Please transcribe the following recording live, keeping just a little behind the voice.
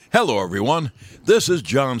Hello, everyone. This is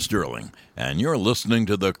John Sterling, and you're listening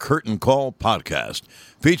to the Curtain Call podcast,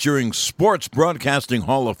 featuring Sports Broadcasting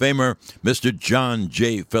Hall of Famer Mr. John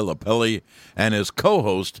J. Filippelli and his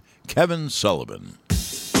co-host, Kevin Sullivan.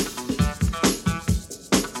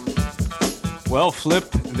 Well,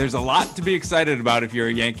 Flip, there's a lot to be excited about if you're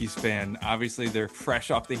a Yankees fan. Obviously, they're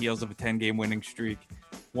fresh off the heels of a 10-game winning streak.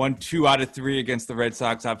 Won 2 out of 3 against the Red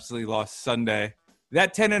Sox, obviously lost Sunday.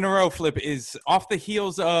 That 10 in a row, Flip, is off the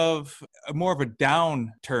heels of more of a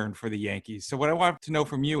downturn for the Yankees. So what I want to know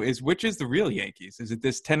from you is, which is the real Yankees? Is it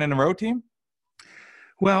this 10 in a row team?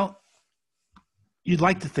 Well, you'd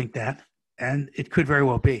like to think that, and it could very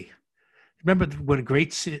well be. Remember what a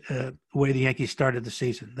great way the Yankees started the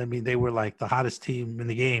season. I mean, they were like the hottest team in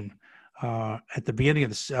the game at the beginning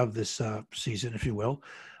of this season, if you will.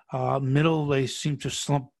 Middle, they seemed to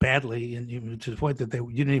slump badly, and even to the point that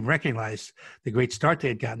you didn't even recognize the great start they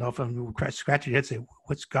had gotten off. And you would scratch your head and say,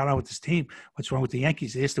 what's gone on with this team? What's wrong with the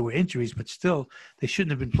Yankees? Yes, there were injuries, but still, they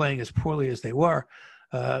shouldn't have been playing as poorly as they were.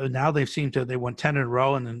 Now they won 10 in a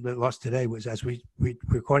row, and then they lost today. Was as we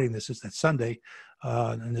recording this, is that Sunday,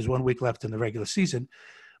 and there's 1 week left in the regular season.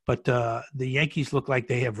 But the Yankees look like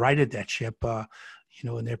they have righted that ship.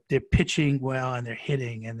 And they're pitching well, and they're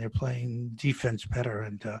hitting, and they're playing defense better,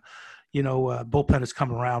 and bullpen has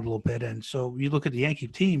come around a little bit. And so you look at the Yankee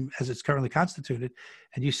team as it's currently constituted,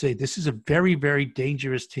 and you say this is a very, very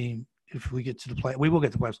dangerous team. If we get to the play, we will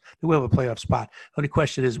get to the playoffs. We will have a playoff spot. The only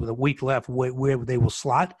question is, with a week left, where they will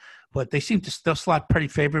slot. But they seem to still slot pretty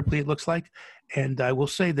favorably, it looks like. And I will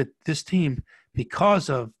say that this team, because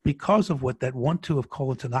of what that 1-2 of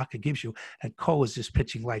Cole and Tanaka gives you, and Cole is just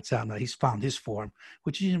pitching lights out now. He's found his form,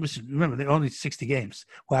 which remember, they're only 60 games.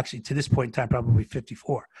 Well, actually, to this point in time, probably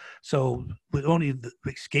 54. So with only the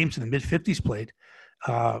games in the mid-50s played,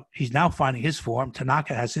 he's now finding his form.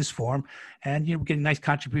 Tanaka has his form, and getting nice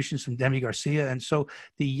contributions from Demi Garcia. And so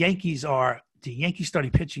the Yankees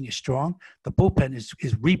starting pitching is strong. The bullpen is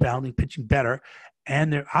rebounding, pitching better,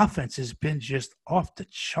 and their offense has been just off the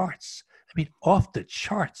charts. I mean, off the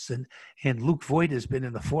charts, and Luke Voit has been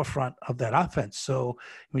in the forefront of that offense. So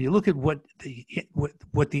when you look at what the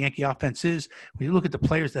Yankee offense is, when you look at the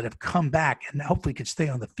players that have come back and hopefully can stay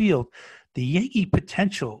on the field, the Yankee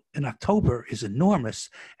potential in October is enormous,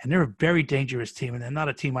 and they're a very dangerous team, and they're not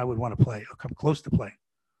a team I would want to play or come close to playing.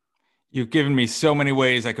 You've given me so many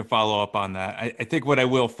ways I could follow up on that. I think what I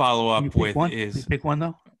will follow up with is... You pick one,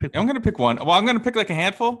 though? I'm going to pick one. Well, I'm going to pick like a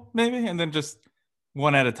handful, maybe, and then just...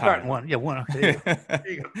 one at a time. Start one. Yeah, one. Okay. There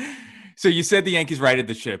you go. So you said the Yankees righted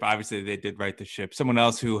the ship. Obviously, they did right the ship. Someone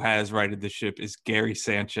else who has righted the ship is Gary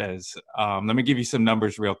Sanchez. Let me give you some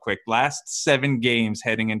numbers real quick. Last 7 games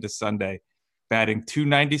heading into Sunday, batting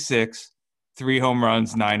 .296, 3 home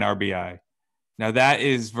runs, 9 RBI. Now that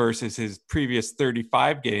is versus his previous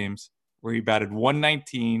 35 games where he batted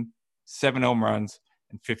 .119, 7 home runs,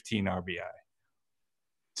 and 15 RBI.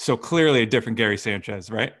 So clearly a different Gary Sanchez,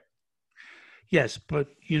 right? Yes, but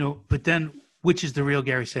then which is the real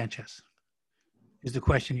Gary Sanchez is the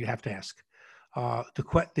question you have to ask.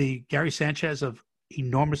 The Gary Sanchez of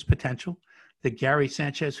enormous potential, the Gary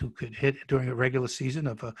Sanchez who could hit during a regular season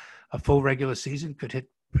of a full regular season, could hit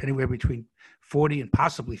anywhere between 40 and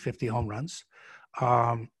possibly 50 home runs.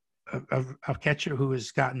 A catcher who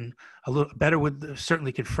has gotten a little better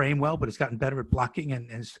certainly can frame well, but has gotten better at blocking and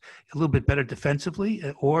is a little bit better defensively.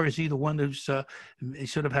 Or is he the one who's he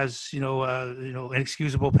sort of has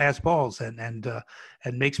inexcusable pass balls and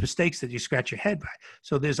makes mistakes that you scratch your head by?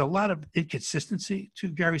 So there's a lot of inconsistency to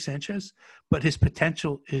Gary Sanchez, but his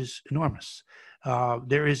potential is enormous.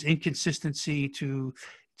 There is inconsistency to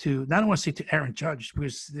not want to say to Aaron Judge,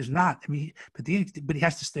 because there's not. I mean, but he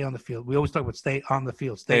has to stay on the field. We always talk about stay on the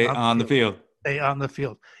field. Stay on the field. Stay on the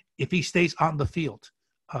field. If he stays on the field,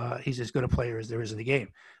 he's as good a player as there is in the game.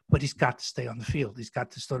 But he's got to stay on the field. He's got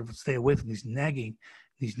to sort of stay away from these nagging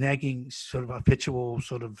sort of habitual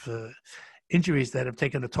sort of injuries that have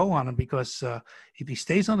taken a toll on him, because if he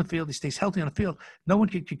stays on the field, he stays healthy on the field, no one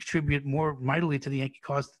can contribute more mightily to the Yankee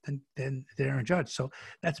cause than Aaron Judge. So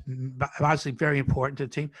that's obviously very important to the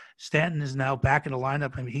team. Stanton is now back in the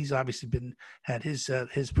lineup. I mean, he's obviously had his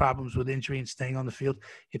problems with injury and staying on the field.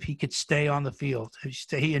 If he could stay on the field,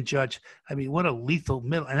 he and Judge, I mean, what a lethal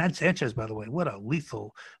middle. And that's Sanchez, by the way, what a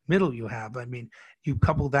lethal middle you have. I mean, you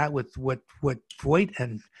couple that with what Voit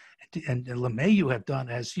and LeMahieu have done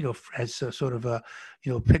as sort of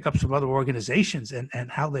pick up some other organizations and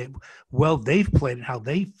how they've played and how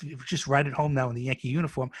they've just right at home now in the Yankee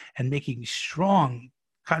uniform and making strong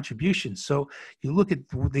contributions. So you look at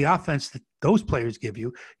the offense that those players give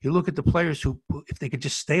you. You look at the players who, if they could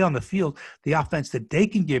just stay on the field, the offense that they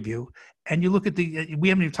can give you. And you look at we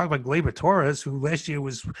haven't even talked about Gleyber Torres, who last year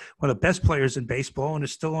was one of the best players in baseball and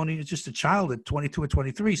is still only just a child at 22 or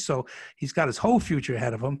 23. So he's got his whole future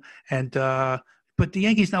ahead of him. And, but the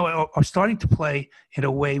Yankees now are starting to play in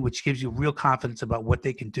a way which gives you real confidence about what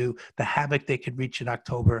they can do, the havoc they could reach in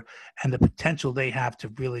October, and the potential they have to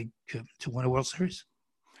really to win a World Series.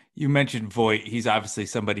 You mentioned Voit. He's obviously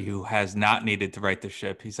somebody who has not needed to right the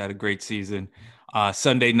ship. He's had a great season.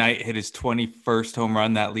 Sunday night hit his 21st home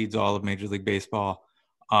run. That leads all of Major League Baseball.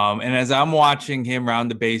 And as I'm watching him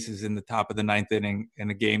round the bases in the top of the ninth inning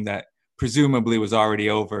in a game that presumably was already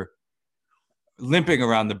over, limping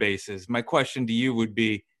around the bases, my question to you would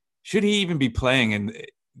be, should he even be playing in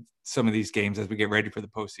some of these games as we get ready for the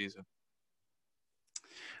postseason?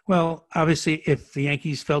 Well, obviously, if the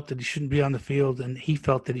Yankees felt that he shouldn't be on the field and he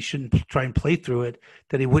felt that he shouldn't try and play through it,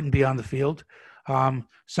 that he wouldn't be on the field.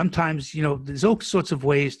 Sometimes, there's all sorts of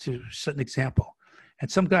ways to set an example. And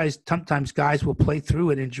sometimes guys will play through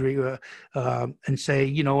an injury and say,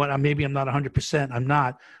 you know what, maybe I'm not 100%. I'm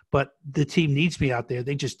not, but the team needs me out there.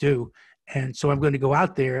 They just do. And so I'm going to go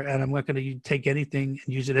out there and I'm not going to take anything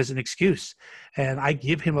and use it as an excuse. And I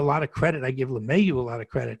give him a lot of credit. I give LeMahieu a lot of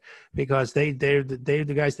credit because they're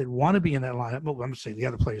the guys that want to be in that lineup. Well, I'm going to say the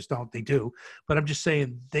other players don't. They do. But I'm just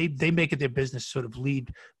saying they make it their business to sort of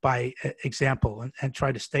lead by example and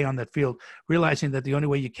try to stay on that field, realizing that the only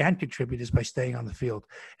way you can contribute is by staying on the field.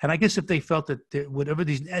 And I guess if they felt that whatever I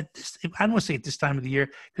don't want to say at this time of the year,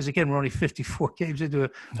 because, again, we're only 54 games into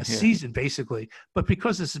a season, basically. But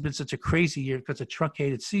because this has been such a crazy year, because it's a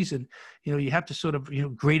truncated season, you have to sort of,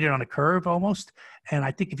 grade it on a curve almost. And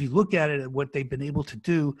I think if you look at it at what they've been able to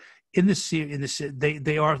do in this series,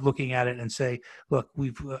 they are looking at it and say, look,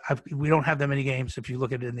 we don't have that many games if you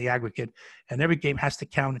look at it in the aggregate, and every game has to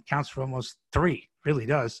count. It counts for almost 3, really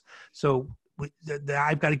does. So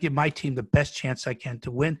I've got to give my team the best chance I can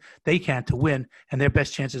to win. They can to win, and their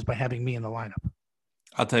best chance is by having me in the lineup.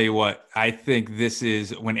 I'll tell you what, I think this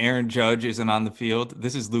is when Aaron Judge isn't on the field,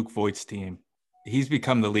 this is Luke Voit's team. He's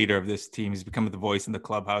become the leader of this team. He's become the voice in the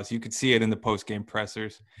clubhouse. You could see it in the post-game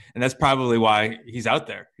pressers. And that's probably why he's out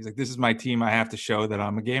there. He's like, this is my team. I have to show that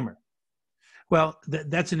I'm a gamer. Well,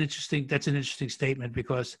 that's an interesting statement,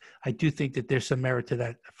 because I do think that there's some merit to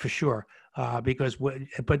that for sure. But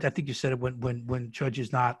I think you said it when Judge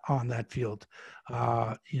is not on that field,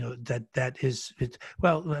 that is it.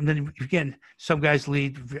 Well, and then again, some guys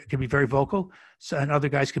can be very vocal, and other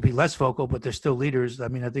guys could be less vocal, but they're still leaders. I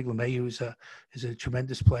mean, I think LeMahieu is a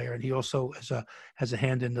tremendous player, and he also has a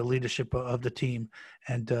hand in the leadership of the team.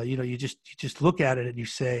 And you just look at it and you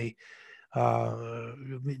say,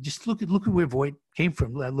 just look at where Voit came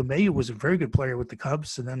from. LeMahieu was a very good player with the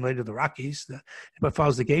Cubs and then later the Rockies. But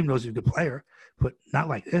follows the game knows he's a good player, but not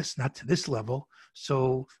like this, not to this level.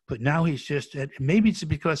 So, but now he's just, maybe it's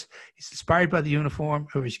because he's inspired by the uniform,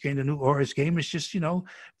 or he's gained his game is just,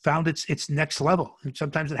 found its next level. And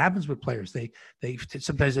sometimes it happens with players.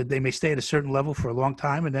 Sometimes they may stay at a certain level for a long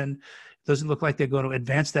time, and then doesn't look like they're going to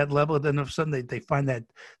advance that level. Then all of a sudden they find that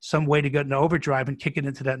some way to get an overdrive and kick it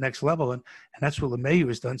into that next level. And that's what LeMahieu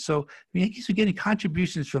has done. So the Yankees are getting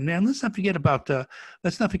contributions from there. And let's not forget about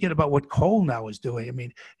what Cole now is doing. I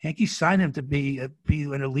mean, Yankees signed him to be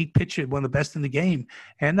an elite pitcher, one of the best in the game.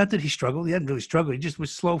 And not that he struggled. He hadn't really struggled. He just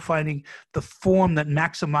was slow finding the form that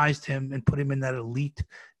maximized him and put him in that elite,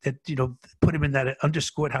 that, put him in that,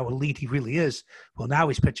 underscored how elite he really is. Well, now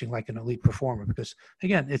he's pitching like an elite performer, because,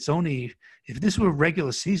 again, it's only, if this were a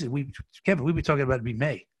regular season, Kevin, we'd be talking about it be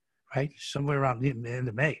May, right? Somewhere around the end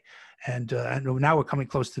of May. And now we're coming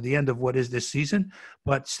close to the end of what is this season.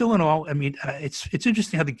 But still in all, I mean, it's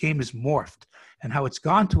interesting how the game has morphed and how it's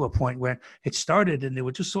gone to a point where it started and there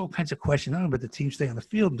were just all kinds of questions, not about the team staying on the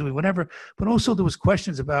field and doing whatever, but also there was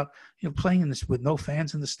questions about, playing in this with no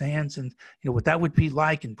fans in the stands and, what that would be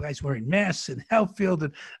like, and guys wearing masks and outfield.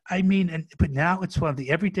 And but now it's one of the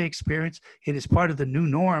everyday experience. It is part of the new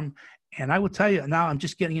norm. And I will tell you, now I'm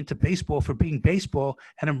just getting into baseball for being baseball,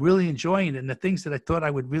 and I'm really enjoying it. And the things that I thought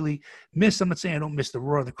I would really miss, I'm not saying I don't miss the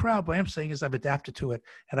roar of the crowd, but I'm saying is I've adapted to it,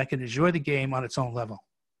 and I can enjoy the game on its own level.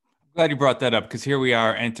 I'm glad you brought that up, because here we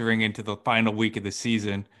are entering into the final week of the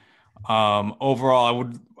season.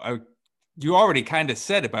 Overall, you already kind of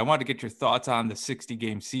said it, but I wanted to get your thoughts on the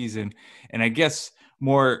 60-game season. And I guess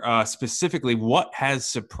more specifically, what has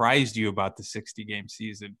surprised you about the 60-game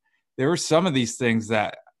season? There were some of these things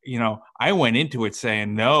that, I went into it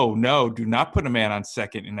saying, no, do not put a man on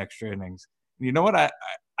second in extra innings. You know what?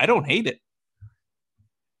 I don't hate it.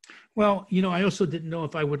 Well, I also didn't know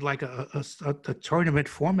if I would like a tournament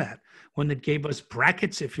format, one that gave us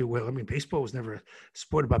brackets, if you will. I mean, baseball was never a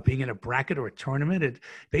sport about being in a bracket or a tournament.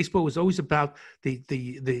 Baseball was always about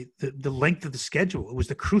the length of the schedule. It was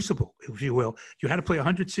the crucible, if you will. You had to play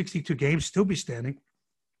 162 games, still be standing,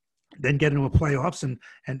 then get into a playoffs and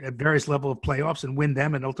at various level of playoffs and win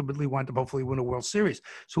them and ultimately wind up hopefully win a World Series.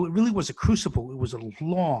 So it really was a crucible. It was a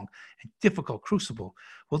long and difficult crucible.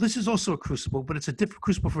 Well, this is also a crucible, but it's a different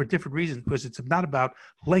crucible for a different reason because it's not about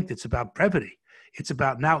length. It's about brevity. It's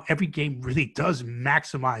about now every game really does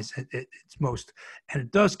maximize its most, and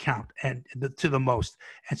it does count and to the most.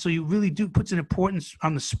 And so you really do puts an importance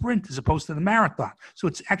on the sprint as opposed to the marathon. So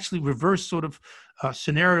it's actually reverse sort of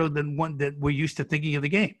scenario than one that we're used to thinking of the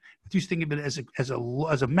game. We're used to thinking of it as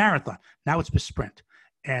a marathon. Now it's a sprint.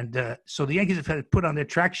 And so the Yankees have had to put on their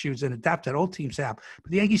track shoes and adapt that all teams have.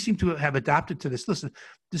 But the Yankees seem to have adapted to this. Listen,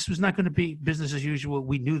 this was not going to be business as usual.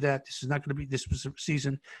 We knew that. This is not going to be this was a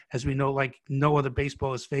season, as we know, like no other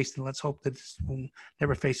baseball has faced. And let's hope that this will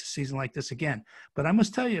never face a season like this again. But I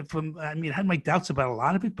must tell you, I had my doubts about a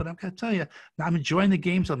lot of it, but I'm going to tell you, I'm enjoying the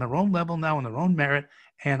games on their own level now, on their own merit.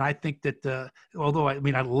 And I think that although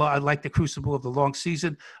I like the crucible of the long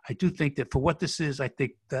season, I do think that for what this is, I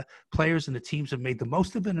think the players and the teams have made the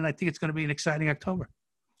most of it, and I think it's going to be an exciting October.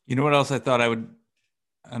 You know what else I thought I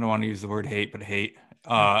don't want to use the word hate, but hate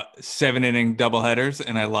 7-inning doubleheaders,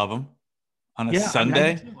 and I love them on a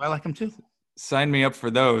Sunday. I like them too. Sign me up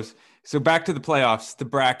for those. So back to the playoffs, the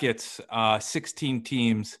brackets, 16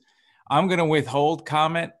 teams. I'm going to withhold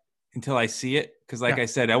comment until I see it because, like I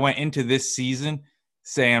said, I went into this season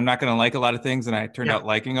saying I'm not going to like a lot of things, and I turned out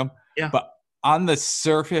liking them. Yeah. But on the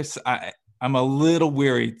surface, I'm a little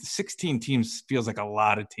weary. 16 teams feels like a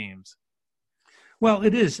lot of teams. Well,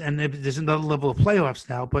 it is, and there's another level of playoffs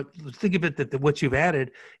now. But think of it that what you've added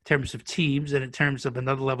in terms of teams and in terms of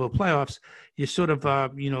another level of playoffs, you sort of,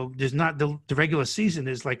 there's not the regular season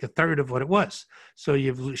is like a third of what it was. So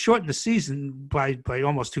you've shortened the season by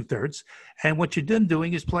almost 2/3, and what you're then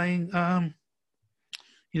doing is playing,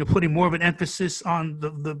 putting more of an emphasis on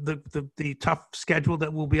the tough schedule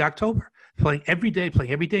that will be October. Playing every day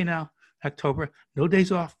now, October, no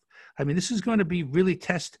days off. I mean, this is going to be really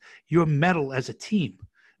test your mettle as a team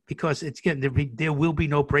because there will be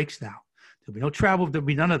no breaks now. There'll be no travel. There'll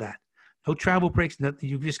be none of that. No travel breaks. Nothing.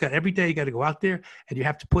 You've just got every day you got to go out there and you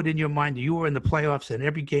have to put in your mind that you are in the playoffs and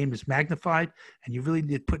every game is magnified and you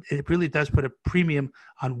really it really does put a premium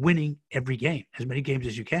on winning every game, as many games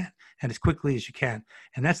as you can and as quickly as you can.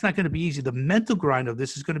 And that's not going to be easy. The mental grind of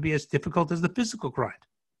this is going to be as difficult as the physical grind.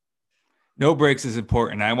 No breaks is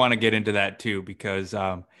important. I want to get into that too because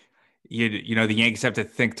the Yankees have to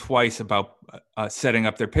think twice about setting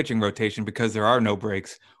up their pitching rotation because there are no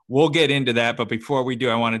breaks. We'll get into that, but before we do,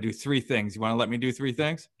 I want to do 3 things. You want to let me do 3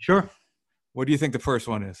 things? Sure. What do you think the first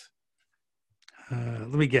one is? Let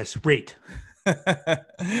me guess. Rate.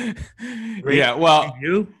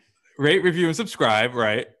 Rate, review, and subscribe,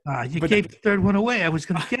 right? You gave the third one away. I was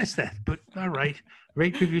going to guess that, but all right.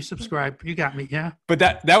 Rate, review, subscribe. You got me, yeah? But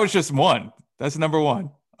that was just one. That's number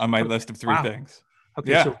 1 on my list of 3 things.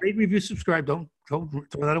 Okay, so rate, review, subscribe. Don't throw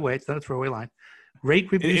that away. It's not a throwaway line. Rate,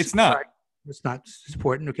 review, it's subscribe. Not. It's not. It's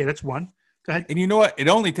important. Okay, that's 1. Go ahead. And you know what? It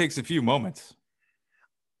only takes a few moments.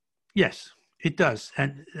 Yes, it does.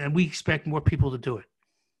 And we expect more people to do it.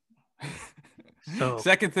 So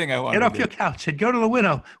second thing I want get off your couch and go to the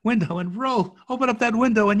window and roll. Open up that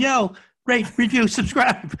window and yell, rate, review,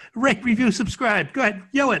 subscribe. Rate, review, subscribe. Go ahead,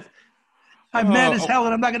 yell it. I'm mad as hell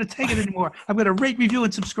and I'm not going to take it anymore. I'm going to rate, review,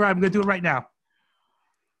 and subscribe. I'm going to do it right now.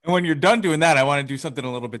 And when you're done doing that, I want to do something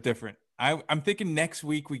a little bit different. I'm thinking next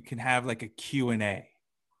week we can have like a Q&A,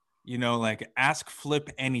 like ask Flip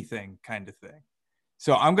anything kind of thing.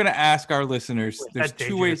 So I'm going to ask our listeners, there's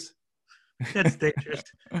 2 ways. That's dangerous.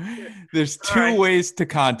 There's 2 ways to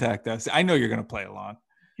contact us. I know you're going to play along.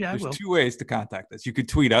 Yeah, there's 2 ways to contact us. You could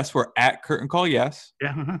tweet us. We're at CurtainCallYes.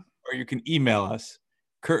 Yeah. Uh-huh. Or you can email us,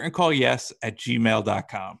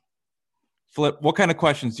 curtaincallyes@gmail.com. Flip, what kind of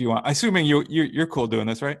questions do you want? Assuming you're cool doing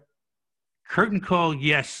this, right?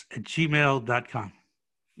 curtaincallyes@gmail.com.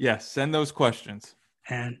 Yes, send those questions.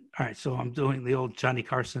 And all right, so I'm doing the old Johnny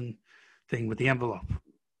Carson thing with the envelope.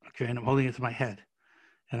 Okay, and I'm holding it to my head.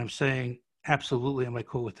 And I'm saying, absolutely, am I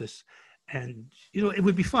cool with this? And, it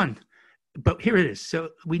would be fun. But here it is. So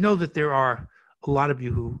we know that there are a lot of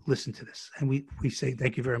you who listen to this. And we say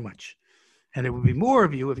thank you very much. And there would be more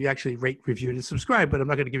of you if you actually rate, review, and subscribe. But I'm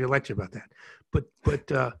not going to give you a lecture about that. But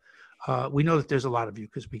we know that there's a lot of you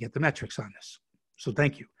because we get the metrics on this. So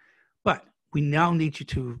thank you. But we now need you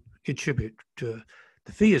to contribute to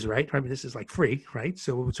the fee is right. I mean, this is like free, right?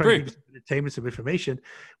 So we're trying to give you some entertainment, some information.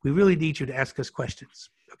 We really need you to ask us questions,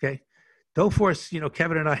 okay? Don't force,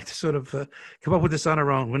 Kevin and I to sort of come up with this on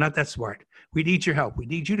our own. We're not that smart. We need your help. We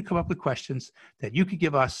need you to come up with questions that you could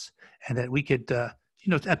give us and that we could,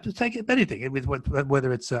 take anything.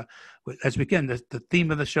 Whether it's, as we again, the theme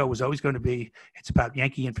of the show was always going to be, it's about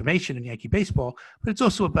Yankee information and Yankee baseball, but it's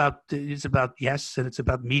also about, and it's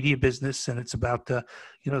about media business, and it's about,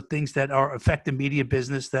 things that are affecting media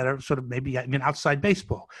business that are sort of maybe, outside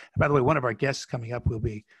baseball. And by the way, one of our guests coming up will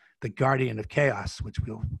be the Guardian of Chaos, which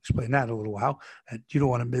we'll explain that in a little while. And you don't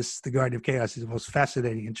want to miss the Guardian of Chaos. He's the most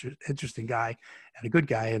fascinating, interesting guy and a good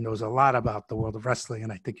guy, and knows a lot about the world of wrestling.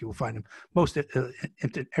 And I think you will find him most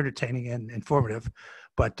entertaining and informative.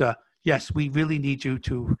 But yes, we really need you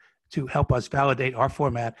to help us validate our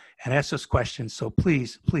format and ask us questions. So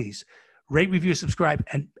please rate, review, subscribe,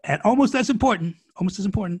 and almost as important,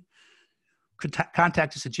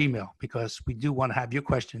 contact us at Gmail, because we do want to have your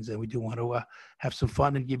questions and we do want to have some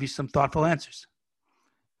fun and give you some thoughtful answers.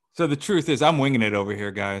 So the truth is, I'm winging it over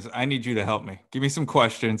here, guys. I need you to help me. Give me some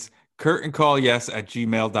questions.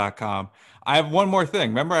 curtaincallyes@gmail.com. I have one more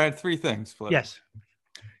thing. Remember, I had 3 things, Flip. Yes.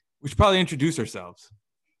 We should probably introduce ourselves.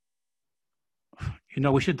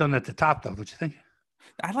 We should have done that at the top, though, don't you think?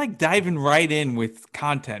 I like diving right in with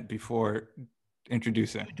content before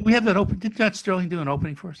introducing. Do we have that open? Did John Sterling do an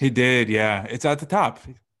opening for us? He did, yeah. It's at the top.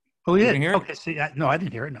 Oh, yeah. Hear okay. See, no, I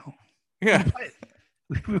didn't hear it. No. Yeah.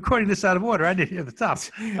 We're recording this out of order. I didn't hear the top.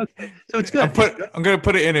 Okay, so it's good. I'm going to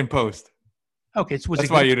put it in post. Okay, so that's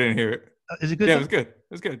why you didn't hear it. Is it good? Yeah, it was good. It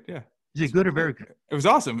was good. Yeah. Is it good or very good? It was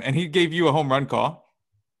awesome, and he gave you a home run call.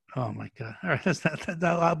 Oh my God! All right,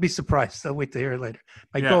 I'll be surprised. I'll wait to hear it later.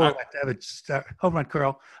 My goal is to have a home run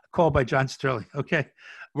call by John Sterling. Okay.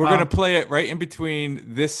 We're going to play it right in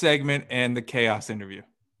between this segment and the Chaos interview.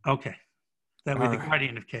 Okay. That way, the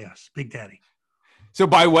Guardian of Chaos, Big Daddy. So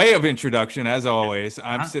by way of introduction, as always,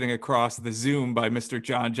 I'm sitting across the Zoom by Mr.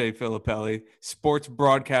 John J. Filippelli, Sports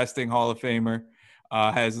Broadcasting Hall of Famer,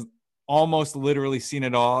 has almost literally seen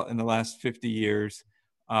it all in the last 50 years,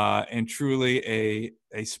 and truly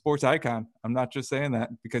a sports icon. I'm not just saying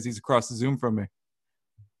that because he's across the Zoom from me.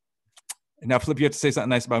 And now, Flip, you have to say something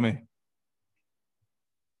nice about me.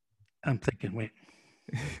 I'm thinking, wait.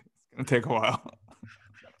 It's going to take a while.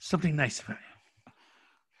 Something nice about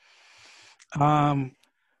you.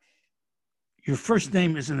 Your first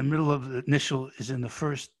name is in the middle of the initial, is in the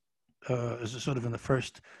first, is sort of in the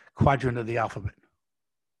first quadrant of the alphabet.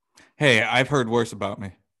 Hey, I've heard worse about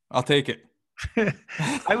me. I'll take it.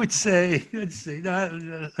 I would say, let's see.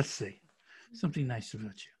 Something nice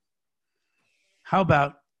about you. How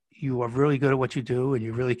about you are really good at what you do and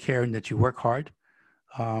you really care and that you work hard?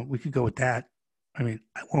 We could go with that. I mean,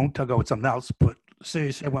 I won't go with something else, but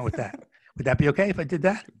seriously, I went with that. Would that be okay if I did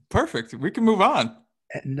that? Perfect. We can move on.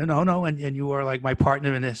 No. And you are like my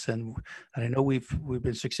partner in this. And I know we've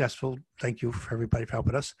been successful. Thank you for everybody for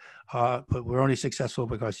helping us. But we're only successful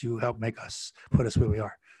because you helped put us where we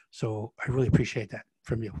are. So I really appreciate that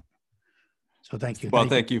from you. So thank you. Well,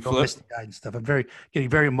 thank you, Flip. And stuff. I'm getting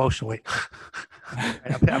very emotional.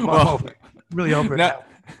 I'm over. Really over it now.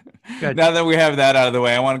 Now that we have that out of the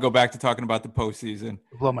way, I want to go back to talking about the postseason.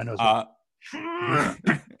 Blow my nose.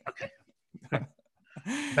 Okay.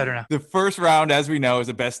 Better now. The first round, as we know, is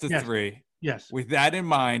a best of 3. Yes. With that in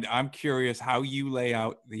mind, I'm curious how you lay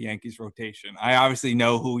out the Yankees rotation. I obviously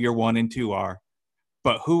know who your 1 and 2 are,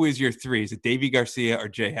 but who is your 3? Is it Davy Garcia or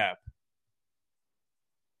J Happ?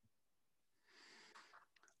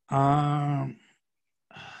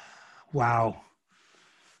 Wow.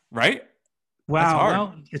 Right?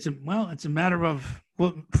 Wow. Well, it's a matter of,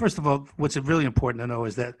 first of all, what's really important to know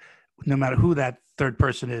is that no matter who that third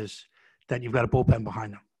person is, that you've got a bullpen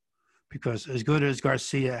behind them. Because as good as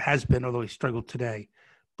Garcia has been, although he struggled today,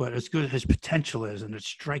 but as good as his potential is and the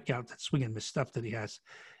strikeout, that swing and miss stuff that he has,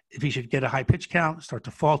 if he should get a high pitch count, start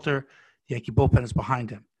to falter, the Yankee bullpen is behind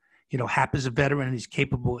him. Happ is a veteran and he's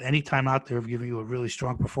capable anytime out there of giving you a really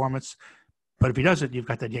strong performance. But if he doesn't, you've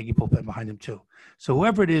got that Yankee bullpen behind him too. So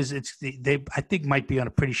whoever it is, they I think might be on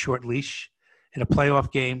a pretty short leash in a playoff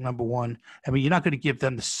game, number one. I mean, you're not going to give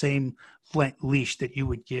them the same leash that you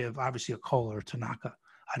would give, obviously, a Kohler or Tanaka,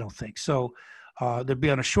 I don't think. So they'll be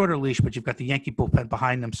on a shorter leash, but you've got the Yankee bullpen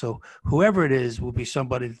behind them. So whoever it is will be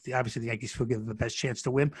somebody, obviously the Yankees will give them the best chance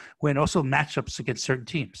to win. Also matchups against certain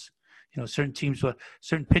teams. Certain teams,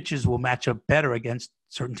 certain pitches will match up better against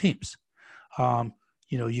certain teams.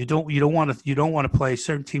 You don't want to play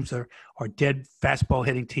certain teams are dead fastball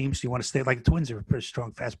hitting teams. You want to stay like the Twins are a pretty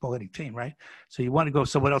strong fastball hitting team, right? So you want to go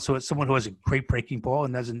someone else, someone who has a great breaking ball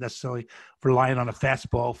and doesn't necessarily rely on a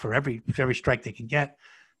fastball for every strike they can get.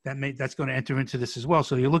 That's going to enter into this as well.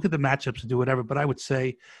 So you look at the matchups and do whatever. But I would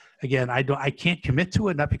say, again, I can't commit to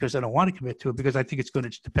it, not because I don't want to commit to it, because I think it's going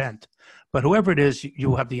to depend. But whoever it is, you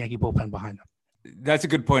will have the Yankee bullpen behind them. That's a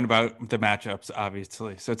good point about the matchups,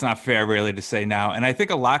 obviously. So it's not fair really to say now. And I think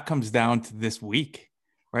a lot comes down to this week,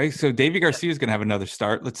 right? So Davey Garcia is going to have another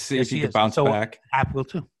start. Let's see if he can bounce back. Happ will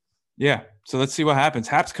too. Yeah. So let's see what happens.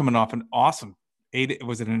 Happ's coming off an awesome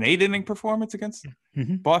was it an 8-inning performance against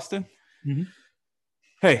Boston? Mm-hmm.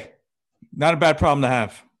 Hey, not a bad problem to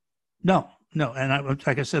have. No. And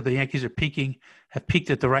like I said, the Yankees have peaked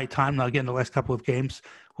at the right time. Now, again, the last couple of games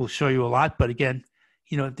will show you a lot. But again,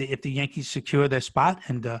 if the Yankees secure their spot,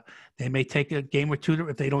 and they may take a game or two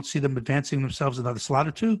if they don't see them advancing themselves another slot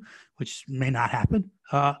or two, which may not happen,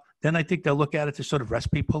 then I think they'll look at it to sort of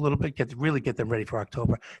rest people a little bit, really get them ready for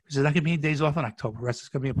October. Because there's not going to be any days off in October. Rest is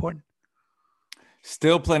going to be important.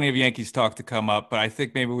 Still plenty of Yankees talk to come up, but I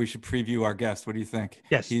think maybe we should preview our guest. What do you think?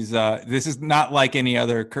 Yes. This is not like any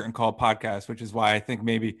other Curtain Call podcast, which is why I think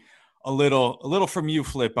maybe a little from you,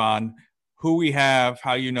 Flip, on who we have,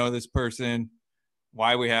 how you know this person,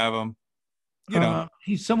 why we have him.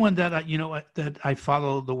 He's someone that that I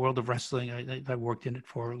follow the world of wrestling. I worked in it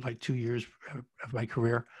for like 2 years of my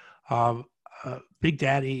career. Big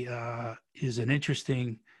Daddy is an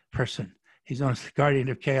interesting person. He's known as the Guardian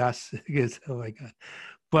of Chaos. Oh my God!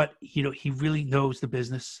 But he really knows the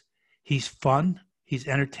business. He's fun. He's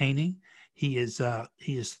entertaining. He is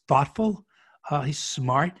thoughtful. He's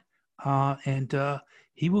smart, and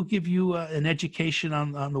he will give you an education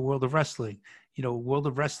on the world of wrestling. World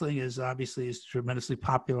of Wrestling is tremendously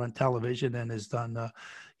popular on television and has done,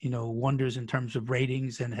 wonders in terms of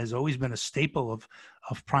ratings and has always been a staple of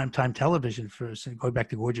primetime television going back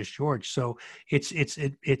to Gorgeous George. So its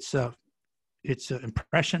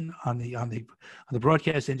impression on the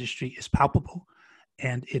broadcast industry is palpable,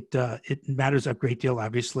 and it matters a great deal,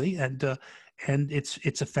 obviously, and its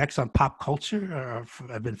effects on pop culture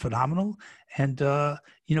have been phenomenal. And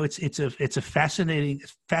it's a fascinating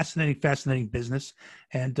business.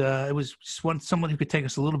 And it was just someone who could take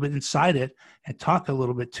us a little bit inside it and talk a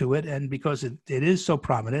little bit to it. And because it is so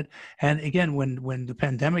prominent. And again, when the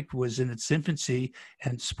pandemic was in its infancy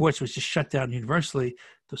and sports was just shut down universally,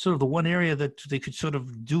 the one area that they could sort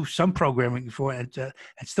of do some programming for and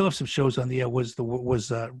still have some shows on the air was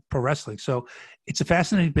pro wrestling. So it's a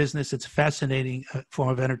fascinating business. It's a fascinating form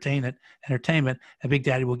of entertainment. And Big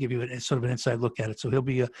Daddy will give you a sort of an inside look at it. So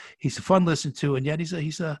he's a fun listen to, and yet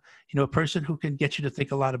he's a person who can get you to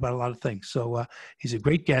think a lot about a lot of things. So he's a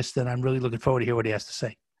great guest, and I'm really looking forward to hear what he has to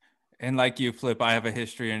say. And like you, Flip, I have a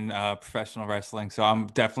history in professional wrestling, so I'm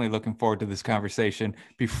definitely looking forward to this conversation.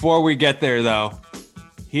 Before we get there, though,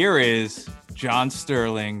 here is John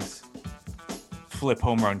Sterling's Flip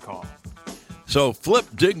home run call. So Flip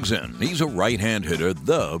digs in. He's a right-hand hitter.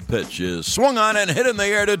 The pitch is swung on and hit in the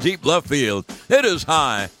air to deep left field. It is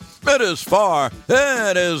high. It is far.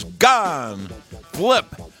 It is gone. Flip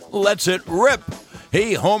lets it rip.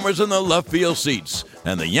 He homers in the left field seats,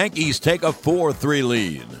 and the Yankees take a 4-3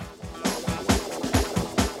 lead.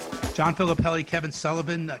 John Filippelli, Kevin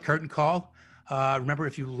Sullivan, Curtain Call. Remember,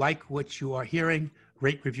 if you like what you are hearing,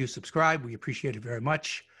 rate, review, subscribe. We appreciate it very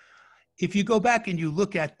much. If you go back and you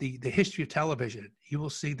look at the history of television, you will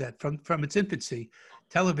see that from its infancy,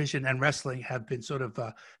 television and wrestling have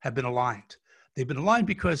been aligned. They've been aligned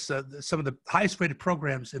because some of the highest rated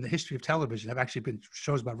programs in the history of television have actually been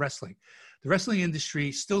shows about wrestling. The wrestling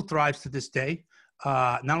industry still thrives to this day,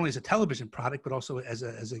 not only as a television product, but also as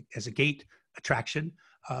a gate attraction.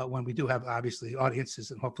 When we do have obviously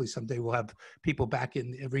audiences, and hopefully someday we'll have people back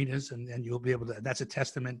in arenas, and you'll be able to. That's a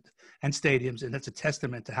testament, and stadiums, and that's a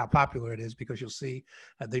testament to how popular it is, because you'll see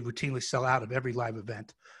they routinely sell out of every live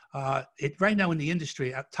event. Right now in the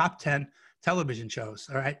industry, top 10 television shows.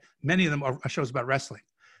 All right, many of them are shows about wrestling.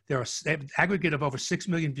 They have an aggregate of over 6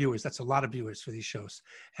 million viewers. That's a lot of viewers for these shows.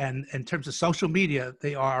 And in terms of social media,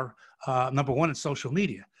 they are number one in social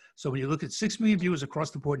media. So when you look at 6 million viewers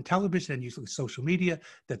across the board in television, and you look at social media,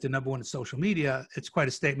 that they're number one in social media, it's quite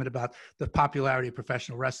a statement about the popularity of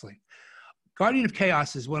professional wrestling. Guardian of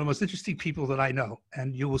Chaos is one of the most interesting people that I know,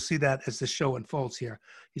 and you will see that as the show unfolds here.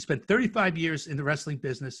 He spent 35 years in the wrestling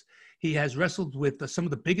business. He has wrestled with some of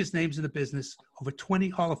the biggest names in the business, over 20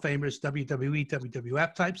 Hall of Famers, WWE,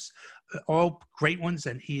 WWF types, all great ones.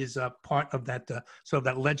 And he is a part of that sort of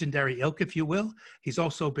that legendary ilk, if you will. He's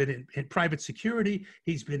also been in private security.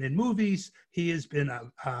 He's been in movies. He has been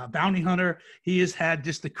a bounty hunter. He has had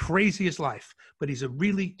just the craziest life, but he's a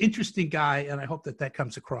really interesting guy. And I hope that that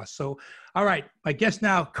comes across. So, all right, my guest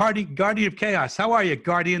now, Guardian of Chaos. How are you,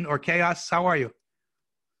 Guardian or Chaos? How are you?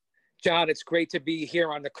 John, it's great to be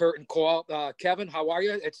here on the Curtain Call. Kevin, how are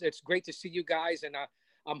you? It's great to see you guys, and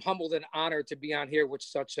I'm humbled and honored to be on here with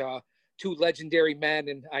such two legendary men.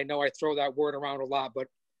 And I know I throw that word around a lot, but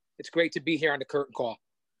it's great to be here on the Curtain Call.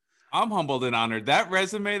 I'm humbled and honored. That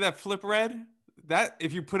resume that Flip read, that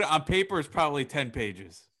if you put it on paper, is probably 10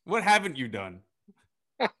 pages. What haven't you done?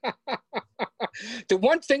 The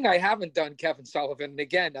one thing I haven't done, Kevin Sullivan, and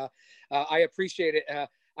again, I appreciate it.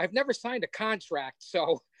 I've never signed a contract,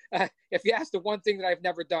 so. If you ask the one thing that I've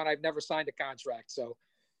never done, I've never signed a contract. So,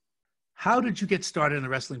 how did you get started in the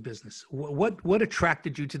wrestling business? What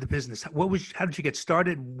attracted you to the business? How did you get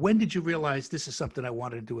started? When did you realize this is something I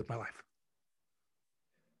wanted to do with my life?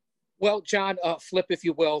 Well, John, Flip, if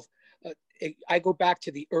you will, I go back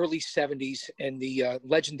to the early 70s and the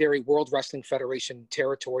legendary World Wrestling Federation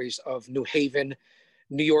territories of New Haven,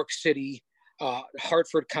 New York City,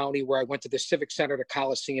 Hartford County, where I went to the Civic Center, the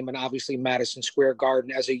Coliseum, and obviously Madison Square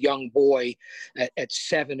Garden as a young boy at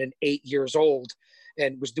 7 and 8 years old,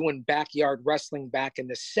 and was doing backyard wrestling back in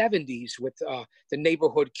the 70s with the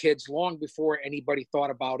neighborhood kids long before anybody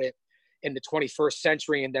thought about it in the 21st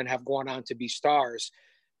century, and then have gone on to be stars.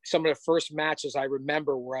 Some of the first matches I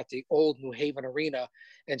remember were at the old New Haven Arena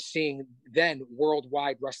and seeing then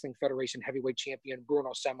Worldwide Wrestling Federation heavyweight champion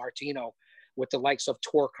Bruno Sammartino with the likes of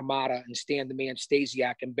Tor Kamada and Stan the Man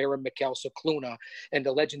Stasiak and Baron Mikhail Cicluna and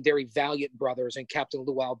the legendary Valiant brothers and Captain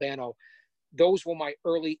Lou Albano. Those were my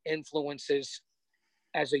early influences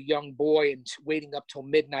as a young boy, and waiting up till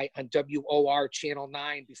midnight on WOR Channel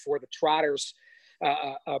 9 before the Trotters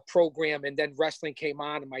program. And then wrestling came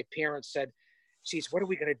on, and my parents said, geez, what are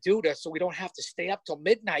we going to do so we don't have to stay up till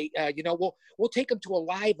midnight? We'll take him to a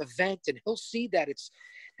live event and he'll see that it's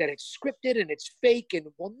scripted and it's fake, and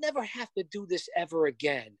we'll never have to do this ever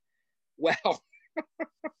again. Well,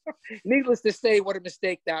 needless to say, what a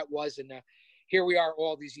mistake that was. And here we are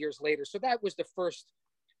all these years later. So that was the first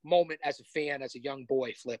moment as a fan, as a young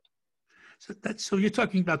boy, Flip. So you're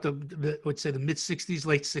talking about the let's say the mid 60s,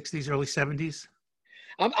 late 60s, early 70s?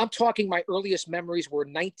 I'm talking my earliest memories were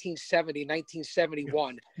 1970,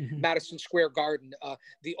 1971, Madison Square Garden,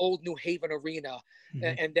 the old New Haven Arena.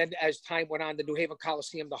 And then as time went on, the New Haven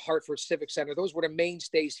Coliseum, the Hartford Civic Center, those were the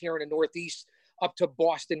mainstays here in the Northeast, up to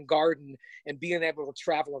Boston Garden, and being able to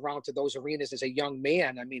travel around to those arenas as a young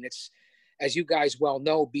man. I mean, it's, as you guys well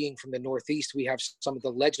know, being from the Northeast, we have some of the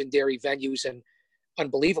legendary venues and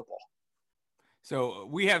unbelievable. So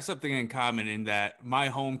we have something in common in that my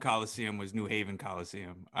home Coliseum was New Haven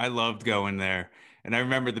Coliseum. I loved going there. And I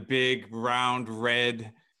remember the big round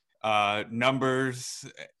red numbers,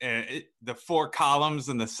 the 4 columns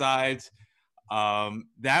on the sides.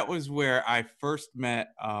 That was where I first met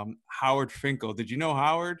Howard Finkel. Did you know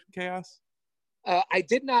Howard, Chaos? I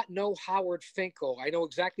did not know Howard Finkel. I know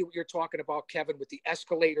exactly what you're talking about, Kevin, with the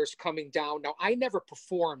escalators coming down. Now, I never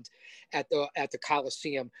performed at the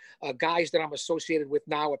Coliseum. Guys that I'm associated with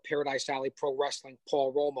now at Paradise Alley Pro Wrestling,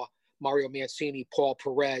 Paul Roma, Mario Mancini, Paul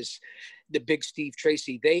Perez, the big Steve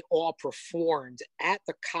Tracy, they all performed at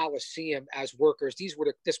the Coliseum as workers.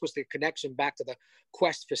 This was the connection back to the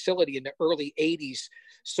Quest facility in the early 80s.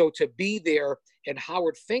 So to be there, and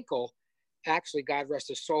Howard Finkel, actually, God rest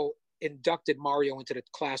his soul, inducted Mario into the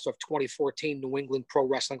class of 2014 New England Pro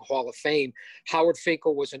Wrestling Hall of Fame. Howard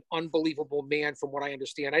Finkel was an unbelievable man from what I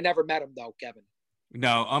understand. I never met him though, Kevin.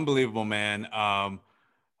 No, unbelievable man.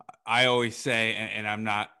 I always say, and I'm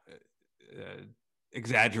not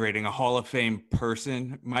exaggerating, a Hall of Fame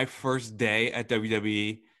person. My first day at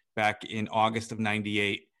WWE back in August of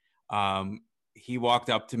 '98, he walked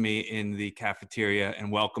up to me in the cafeteria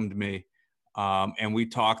and welcomed me. And we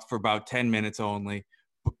talked for about 10 minutes only.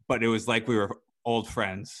 But it was like we were old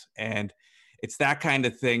friends. And it's that kind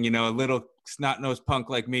of thing, a little snot-nosed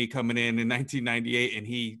punk like me coming in 1998, and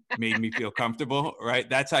he made me feel comfortable, right?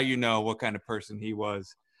 That's how you know what kind of person he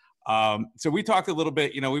was. So we talked a little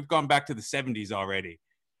bit, we've gone back to the 70s already.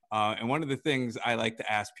 And one of the things I like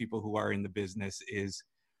to ask people who are in the business is,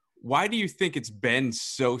 why do you think it's been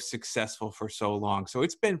so successful for so long? So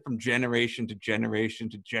it's been from generation to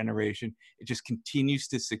generation to generation. It just continues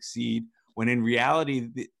to succeed. When in reality,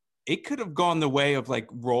 it could have gone the way of like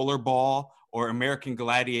Rollerball or American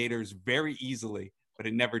Gladiators very easily, but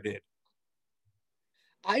it never did.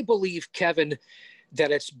 I believe, Kevin,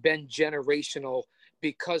 that it's been generational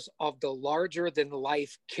because of the larger than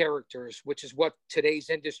life characters, which is what today's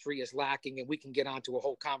industry is lacking. And we can get onto a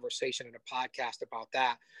whole conversation in a podcast about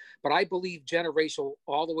that. But I believe generational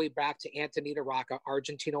all the way back to Antonina Rocca,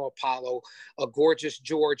 Argentino Apollo, a Gorgeous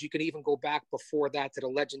George. You can even go back before that to the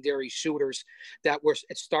legendary shooters that were,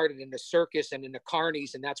 it started in the circus and in the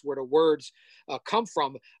carnies. And that's where the words come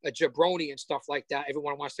from, a jabroni and stuff like that.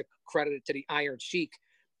 Everyone wants to credit it to the Iron Sheik.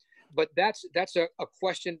 But that's a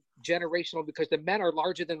question generational because the men are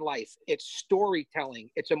larger than life. It's storytelling.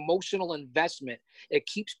 It's emotional investment. It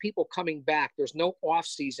keeps people coming back. There's no off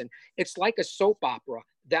season. It's like a soap opera.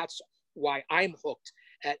 That's why I'm hooked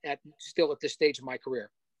at still at this stage of my career.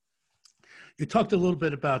 You talked a little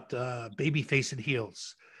bit about babyface and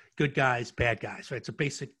heels, good guys, bad guys, right? It's a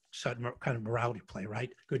basic kind of morality play, right?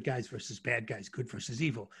 Good guys versus bad guys, good versus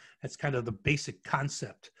evil. That's kind of the basic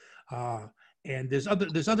concept. And there's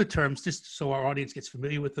other terms, just so our audience gets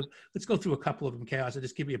familiar with them. Let's go through a couple of them, Chaos. I'll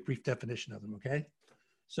just give you a brief definition of them, okay?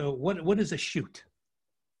 So what is a shoot?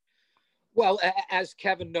 Well, as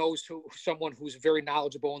Kevin knows, someone who's very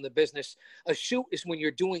knowledgeable in the business, a shoot is when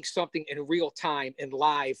you're doing something in real time and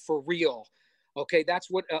live for real. Okay, that's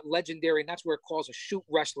what legendary, and that's where it calls a shoot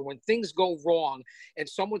wrestler. When things go wrong and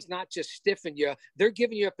someone's not just stiffing you, they're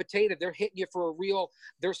giving you a potato, they're hitting you for a real,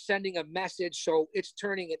 they're sending a message. So it's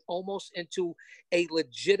turning it almost into a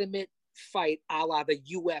legitimate fight a la the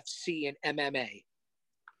UFC and MMA.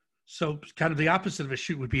 So kind of the opposite of a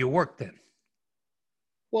shoot would be a work then.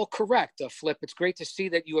 Well, correct, Flip. It's great to see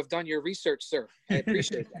that you have done your research, sir. I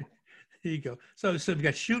appreciate that. There you go. So you've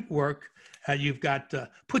got shoot work. You've got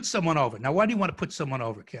put someone over. Now, why do you want to put someone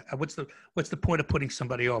over? What's the point of putting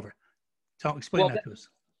somebody over? Explain that to us.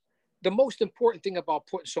 The most important thing about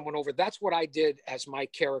putting someone over, that's what I did as my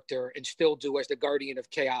character and still do as the Guardian of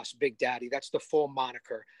Chaos, Big Daddy. That's the full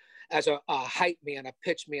moniker. As a hype man, a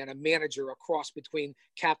pitch man, a manager, a cross between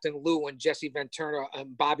Captain Lou and Jesse Ventura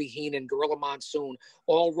and Bobby Heenan, Gorilla Monsoon,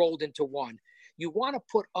 all rolled into one. You want to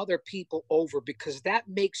put other people over because that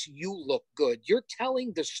makes you look good. You're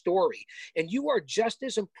telling the story, and you are just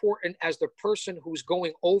as important as the person who's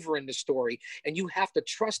going over in the story. And you have to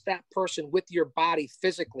trust that person with your body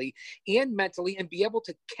physically and mentally and be able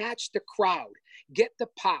to catch the crowd, get the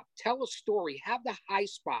pop, tell a story, have the high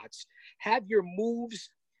spots, have your moves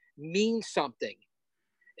mean something.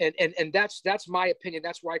 And that's my opinion.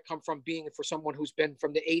 That's where I come from, being for someone who's been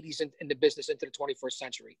from the 80s in the business into the 21st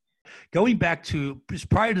century. Going back to just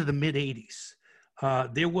prior to the mid 80s,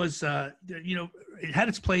 there was, it had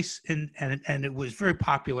its place and it was very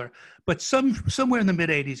popular. But somewhere in the mid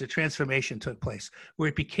 80s, a transformation took place where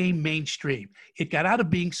it became mainstream. It got out of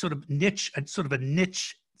being sort of a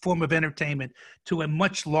niche form of entertainment to it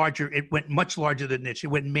went much larger than niche. It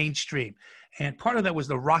went mainstream. And part of that was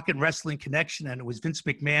the Rock and Wrestling connection. And it was Vince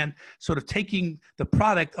McMahon sort of taking the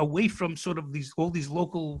product away from sort of all these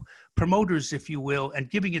local promoters, if you will, and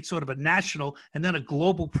giving it sort of a national and then a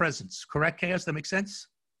global presence. Correct, Chaos? That makes sense?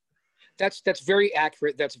 That's very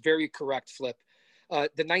accurate. That's very correct, Flip.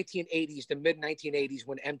 The 1980s, the mid 1980s,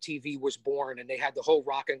 when MTV was born, and they had the whole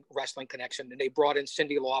Rock and Wrestling connection, and they brought in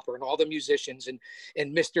Cyndi Lauper and all the musicians and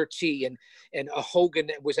Mr. T and Hogan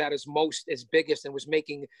was at his biggest and was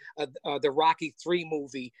making the Rocky III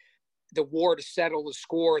movie, the war to settle the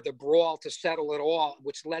score, the brawl to settle it all,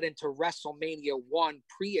 which led into WrestleMania 1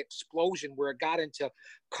 pre-explosion, where it got into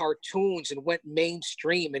cartoons and went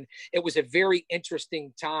mainstream, and it was a very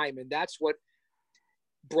interesting time, and that's what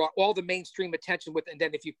brought all the mainstream attention with. And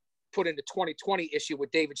then if you put in the 2020 issue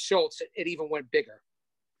with David Schultz, it even went bigger.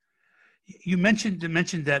 You mentioned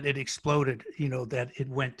that it exploded, that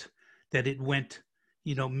it went,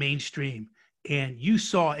 mainstream, and you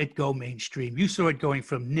saw it go mainstream. You saw it going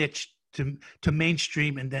from niche to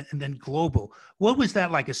mainstream and then global. What was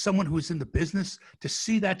that like as someone who was in the business to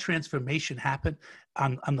see that transformation happen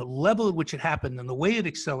on the level at which it happened and the way it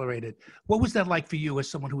accelerated? What was that like for you as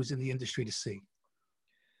someone who was in the industry to see?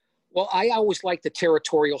 Well, I always liked the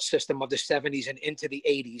territorial system of the 70s and into the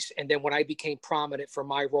 80s. And then when I became prominent for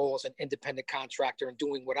my role as an independent contractor and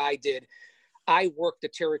doing what I did, I worked the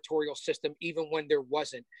territorial system even when there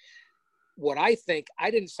wasn't. What I think, I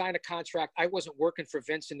didn't sign a contract. I wasn't working for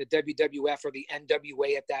Vince in the WWF or the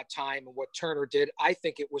NWA at that time. And what Turner did, I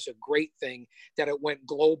think it was a great thing that it went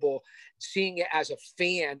global. Seeing it as a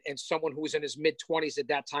fan and someone who was in his mid-20s at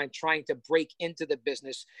that time, trying to break into the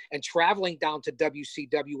business and traveling down to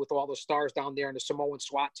WCW with all the stars down there and the Samoan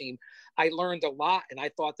SWAT team, I learned a lot. And I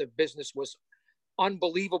thought the business was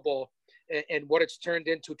unbelievable and what it's turned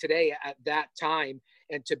into today at that time.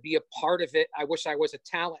 And to be a part of it, I wish I was a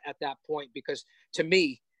talent at that point, because to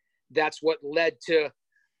me, that's what led to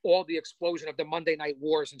all the explosion of the Monday Night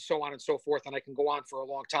Wars and so on and so forth. And I can go on for a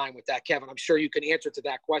long time with that, Kevin. I'm sure you can answer to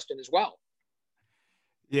that question as well.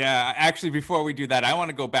 Yeah, actually, before we do that, I want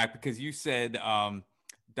to go back because you said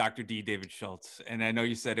Dr. D. David Schultz, and I know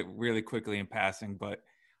you said it really quickly in passing, but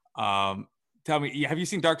tell me, have you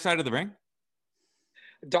seen Dark Side of the Ring?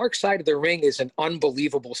 Dark Side of the Ring is an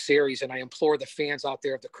unbelievable series, and I implore the fans out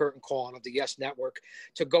there of the Curtain Call and of the Yes Network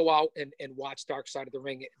to go out and watch Dark Side of the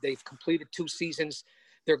Ring. They've completed 2 seasons.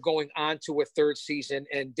 They're going on to a 3rd season,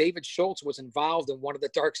 and David Schultz was involved in one of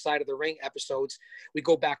the Dark Side of the Ring episodes. We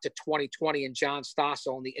go back to 2020 and John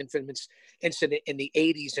Stossel and the infamous incident in the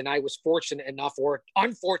 80s, and I was fortunate enough, or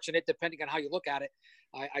unfortunate, depending on how you look at it,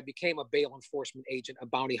 I became a bail enforcement agent, a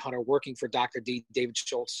bounty hunter, working for Dr. D. David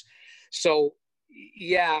Schultz. So,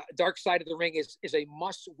 yeah, Dark Side of the Ring is a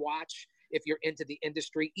must-watch if you're into the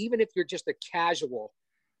industry, even if you're just a casual.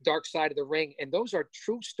 Dark Side of the Ring. And those are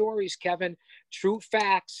true stories, Kevin, true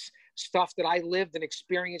facts, stuff that I lived and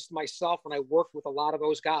experienced myself. And I worked with a lot of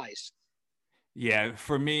those guys. Yeah,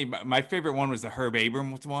 for me, my favorite one was the Herb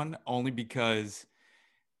Abrams one, only because,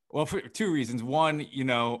 well, for 2 reasons. One, you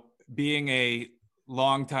know, being a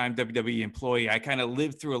longtime WWE employee, I kind of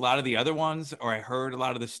lived through a lot of the other ones, or I heard a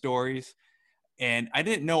lot of the stories. And I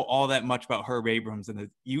didn't know all that much about Herb Abrams and the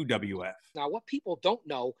UWF. Now, what people don't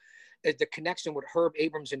know is the connection with Herb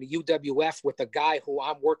Abrams and the UWF with the guy who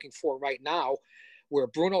I'm working for right now, where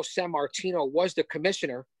Bruno Sammartino was the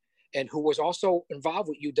commissioner and who was also involved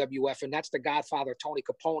with UWF, and that's the Godfather Tony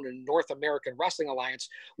Capone, and North American Wrestling Alliance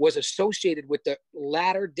was associated with the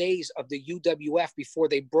latter days of the UWF before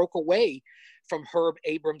they broke away from Herb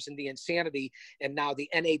Abrams and the Insanity. And now the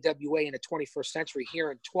NAWA in the 21st century here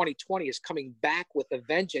in 2020 is coming back with a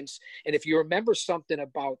vengeance. And if you remember something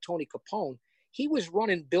about Tony Capone, he was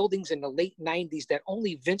running buildings in the late 90s that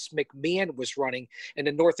only Vince McMahon was running in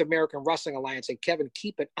the North American Wrestling Alliance. And Kevin,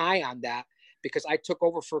 keep an eye on that, because I took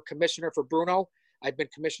over for commissioner for Bruno. I've been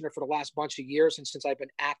commissioner for the last bunch of years. And since I've been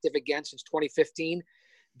active again since 2015,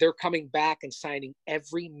 they're coming back and signing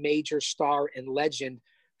every major star and legend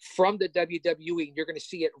from the WWE. And you're going to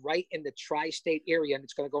see it right in the tri-state area, and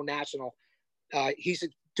it's going to go national. He's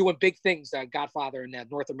doing big things, Godfather, in that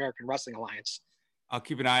North American Wrestling Alliance. I'll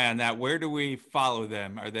keep an eye on that. Where do we follow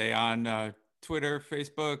them? Are they on Twitter,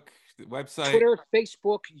 Facebook, website? Twitter,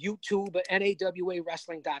 Facebook, YouTube,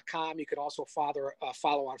 NAWAWrestling.com. You can also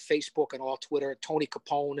follow on Facebook and all Twitter, Tony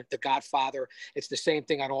Capone, the Godfather. It's the same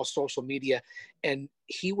thing on all social media. And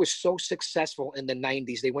he was so successful in the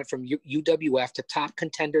 90s. They went from UWF to Top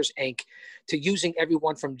Contenders, Inc., to using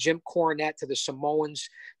everyone from Jim Cornette to the Samoans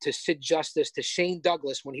to Sid Justice to Shane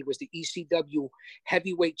Douglas when he was the ECW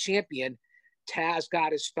heavyweight champion. Taz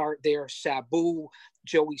got his start there, Sabu,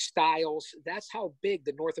 Joey Styles. That's how big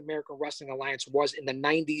the North American Wrestling Alliance was in the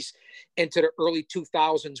 90s into the early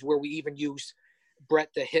 2000s, where we even used Bret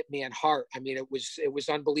the Hitman Hart. I mean, it was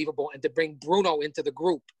unbelievable. And to bring Bruno into the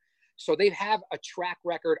group. So they have a track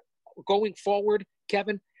record going forward,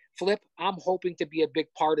 Kevin, Flip. I'm hoping to be a big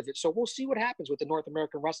part of it. So we'll see what happens with the North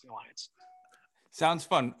American Wrestling Alliance. Sounds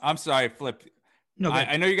fun. I'm sorry, Flip. No,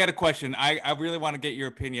 I know you got a question. I really want to get your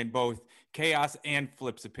opinion, both Chaos and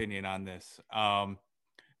Flip's opinion on this.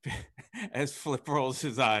 As Flip rolls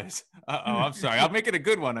his eyes. I'm sorry. I'll make it a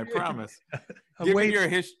good one, I promise. Given your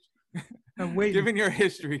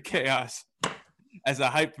history, Chaos, as a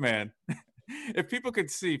hype man, if people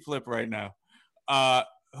could see Flip right now,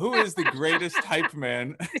 who is the greatest hype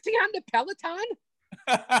man? Is he on the Peloton?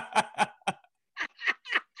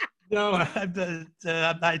 No,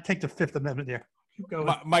 I take the Fifth Amendment here.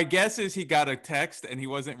 My guess is he got a text and he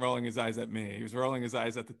wasn't rolling his eyes at me. He was rolling his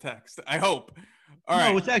eyes at the text. I hope. All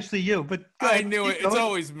right. No, it's actually you, but I knew it. It's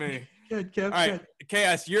always me. Good, Kev. All right,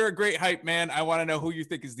 Chaos, you're a great hype man. I want to know who you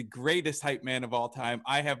think is the greatest hype man of all time.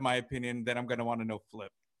 I have my opinion, then I'm going to want to know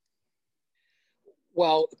Flip.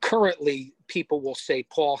 Well, currently, people will say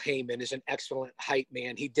Paul Heyman is an excellent hype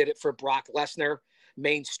man. He did it for Brock Lesnar,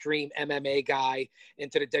 mainstream MMA guy,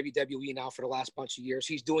 into the WWE now for the last bunch of years.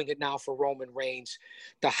 He's doing it now for Roman Reigns.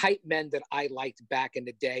 The hype men that I liked back in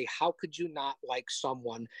the day, how could you not like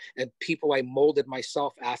someone, and people I molded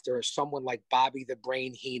myself after, is someone like Bobby the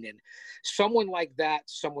Brain Heenan. Someone like that,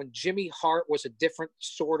 Jimmy Hart was a different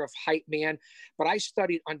sort of hype man, but I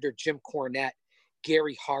studied under Jim Cornette,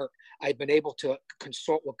 Gary Hart. I've been able to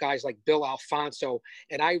consult with guys like Bill Alfonso,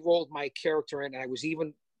 and I rolled my character in, and I was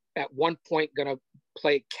even at one point going to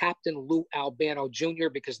play Captain Lou Albano Jr.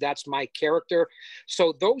 because that's my character.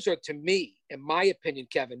 So those are, to me, in my opinion,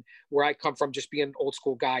 Kevin, where I come from, just being an old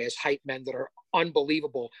school guy, as hype men that are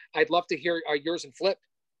unbelievable. I'd love to hear yours and Flip.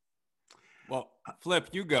 Well, Flip,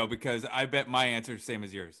 you go, because I bet my answer is the same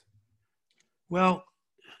as yours. Well,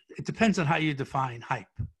 it depends on how you define hype,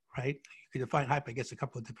 right? You can define hype, I guess, a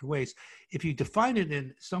couple of different ways. If you define it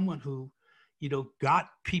in someone who, got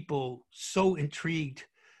people so intrigued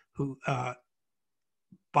who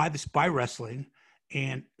by wrestling,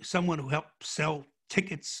 and someone who helped sell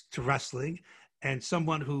tickets to wrestling, and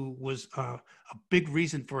someone who was a big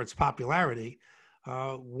reason for its popularity.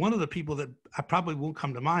 One of the people that I probably won't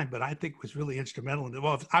come to mind, but I think was really instrumental in it.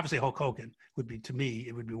 Well, obviously Hulk Hogan would be, to me,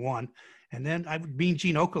 it would be one. And then I would mean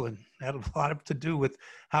Gene Okerlund had a lot to do with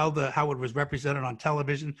how it was represented on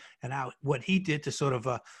television, and what he did to sort of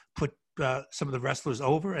put some of the wrestlers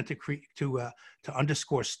over, and to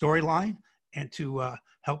underscore storyline, and to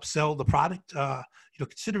help sell the product.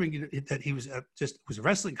 Considering that he was was a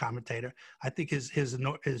wrestling commentator, I think his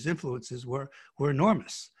influences were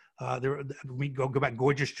enormous. We go back,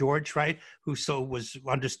 Gorgeous George, right? Who was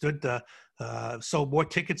understood sold more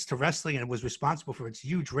tickets to wrestling and was responsible for its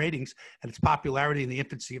huge ratings and its popularity in the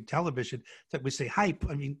infancy of television. That we say hype.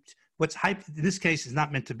 I mean, what's hype in this case is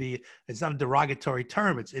not meant to be. It's not a derogatory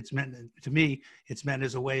term. It's meant, to me, it's meant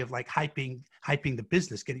as a way of like hyping the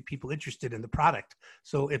business, getting people interested in the product.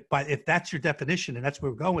 So if that's your definition and that's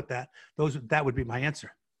where we're going with that, that would be my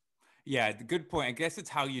answer. Yeah, good point. I guess it's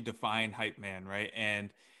how you define hype man, right?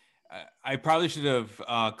 And I probably should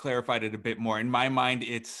have clarified it a bit more. In my mind,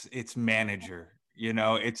 it's manager.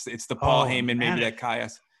 It's the Paul Heyman, maybe that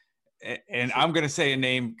Kaios. And I'm going to say a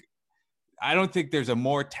name. I don't think there's a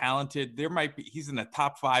more talented. There might be. He's in the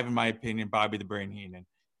top 5 in my opinion. Bobby the Brain Heenan.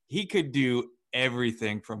 He could do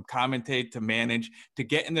everything from commentate to manage to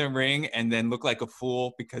get in the ring and then look like a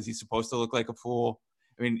fool because he's supposed to look like a fool.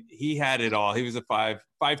 I mean, he had it all. He was a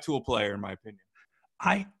five-tool player in my opinion.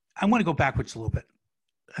 I want to go backwards a little bit.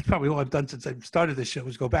 That's probably all I've done since I started this show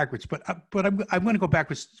is go backwards. But I'm going to go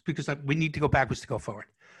backwards because we need to go backwards to go forward.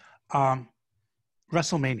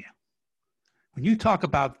 WrestleMania. When you talk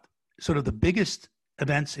about sort of the biggest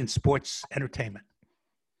events in sports entertainment,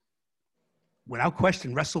 without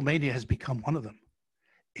question, WrestleMania has become one of them.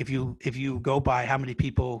 If you go by how many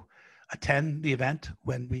people attend the event,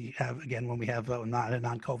 when we have not a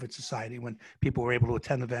non-COVID society, when people were able to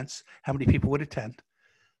attend events, how many people would attend?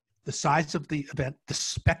 The size of the event, the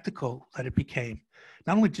spectacle that it became,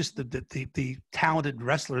 not only just the talented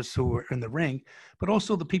wrestlers who were in the ring, but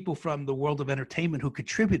also the people from the world of entertainment who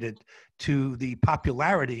contributed to the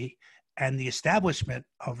popularity and the establishment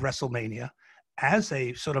of WrestleMania as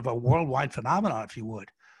a sort of a worldwide phenomenon, if you would.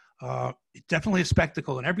 Definitely a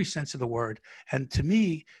spectacle in every sense of the word. And to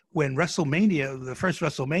me, when WrestleMania, the first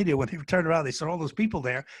WrestleMania, when they turned around, they saw all those people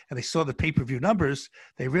there and they saw the pay-per-view numbers,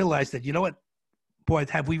 they realized that, you know what? Boy,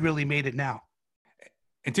 have we really made it now.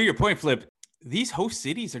 And to your point, Flip, these host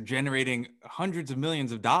cities are generating hundreds of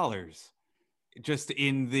millions of dollars just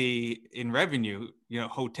in revenue,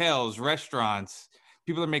 hotels, restaurants,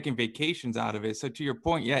 people are making vacations out of it. So to your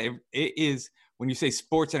point, yeah, it is, when you say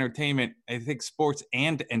sports entertainment, I think sports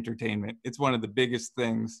and entertainment, it's one of the biggest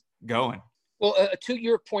things going. Well, to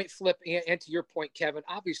your point, Flip, and to your point, Kevin,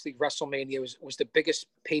 obviously WrestleMania was the biggest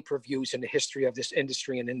pay-per-views in the history of this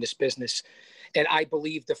industry and in this business. And I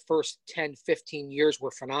believe the first 10, 15 years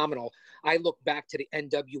were phenomenal. I look back to the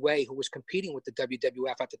NWA, who was competing with the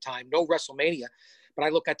WWF at the time, no WrestleMania, but I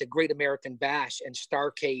look at the Great American Bash and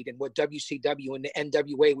Starrcade and what WCW and the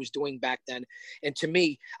NWA was doing back then. And to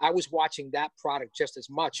me, I was watching that product just as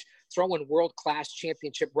much, throwing world-class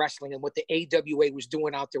championship wrestling and what the AWA was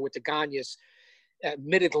doing out there with the Gagnes,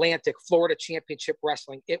 Mid-Atlantic, Florida Championship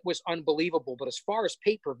Wrestling. It was unbelievable. But as far as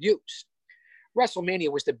pay-per-views, WrestleMania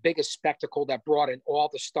was the biggest spectacle that brought in all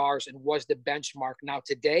the stars and was the benchmark. Now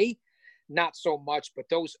today, not so much, but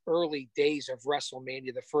those early days of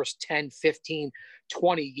WrestleMania, the first 10, 15,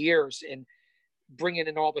 20 years, and bringing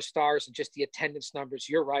in all the stars and just the attendance numbers,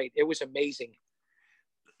 you're right. It was amazing.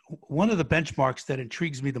 One of the benchmarks that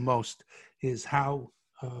intrigues me the most is how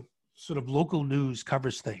sort of local news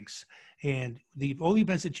covers things. And all the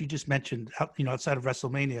events that you just mentioned, outside of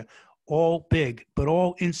WrestleMania, all big, but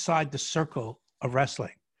all inside the circle of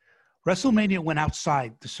wrestling. WrestleMania went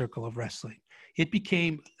outside the circle of wrestling. It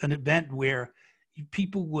became an event where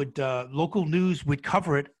people local news would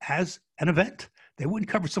cover it as an event. They wouldn't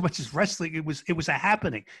cover so much as wrestling. It was a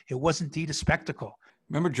happening. It was indeed a spectacle.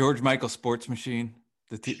 Remember George Michael's Sports Machine?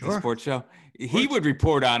 The sports show, he would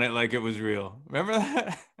report on it like it was real. Remember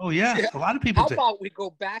that? Oh yeah, a lot of people. How about we go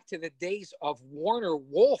back to the days of Warner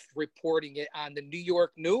Wolf reporting it on the New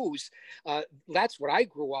York News? That's what I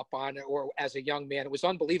grew up on, or as a young man, it was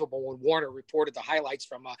unbelievable when Warner reported the highlights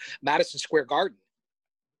from Madison Square Garden.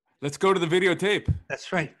 Let's go to the videotape.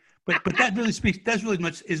 That's right, but that really speaks. That's really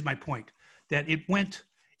much is my point. That it went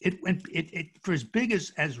it went for as big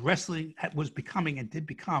as wrestling was becoming and did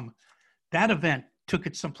become, that event took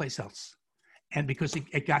it someplace else. And because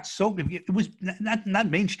it got so, it was not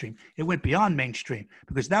mainstream. It went beyond mainstream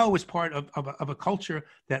because now it was part of a culture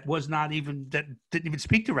that didn't even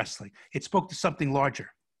speak to wrestling. It spoke to something larger.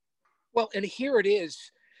 Well, and here it is,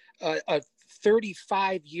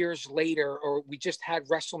 35 years later, or we just had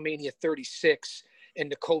WrestleMania 36 in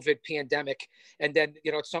the COVID pandemic. And then,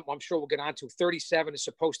 it's something I'm sure we'll get on to. 37 is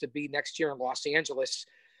supposed to be next year in Los Angeles.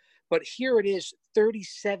 But here it is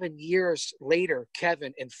 37 years later,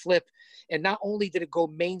 Kevin and Flip. And not only did it go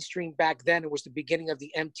mainstream back then, it was the beginning of the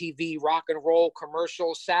MTV rock and roll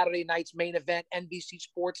commercials, Saturday night's main event, NBC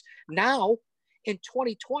Sports. Now, in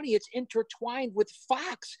 2020, it's intertwined with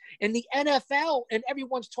Fox and the NFL, and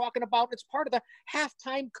everyone's talking about it's part of the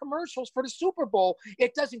halftime commercials for the Super Bowl.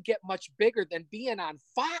 It doesn't get much bigger than being on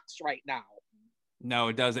Fox right now. No,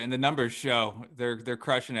 it doesn't. And the numbers show they're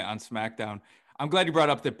crushing it on SmackDown. I'm glad you brought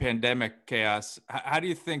up the pandemic, Chaos. How do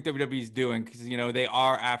you think WWE is doing? Because, they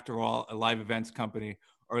are, after all, a live events company,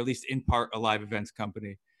 or at least in part a live events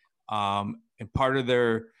company. And part of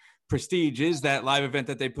their prestige is that live event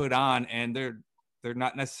that they put on, and they're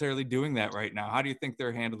not necessarily doing that right now. How do you think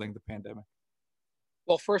they're handling the pandemic?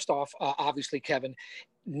 Well, first off, obviously, Kevin,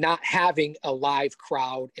 not having a live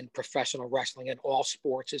crowd in professional wrestling and all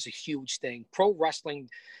sports is a huge thing. Pro wrestling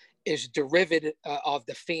is derivative of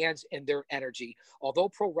the fans and their energy. Although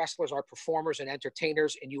pro wrestlers are performers and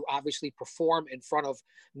entertainers, and you obviously perform in front of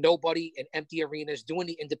nobody in empty arenas, doing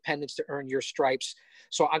the independence to earn your stripes.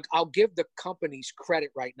 So I'll give the companies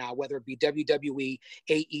credit right now, whether it be WWE,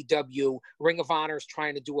 AEW, Ring of Honor is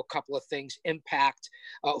trying to do a couple of things, Impact,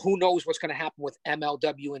 who knows what's going to happen with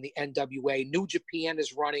MLW and the NWA. New Japan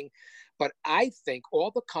is running. But I think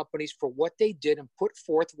all the companies, for what they did and put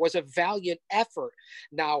forth, was a valiant effort.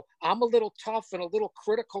 Now, I'm a little tough and a little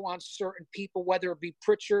critical on certain people, whether it be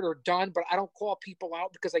Pritchard or Dunn, but I don't call people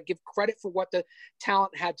out because I give credit for what the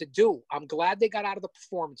talent had to do. I'm glad they got out of the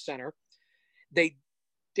Performance Center. They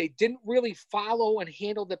didn't really follow and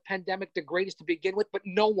handle the pandemic the greatest to begin with, but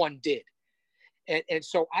no one did. And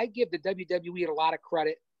so I give the WWE a lot of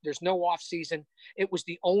credit. There's no off season. It was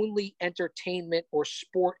the only entertainment or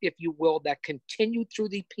sport, if you will, that continued through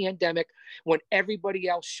the pandemic when everybody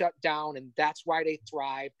else shut down. And that's why they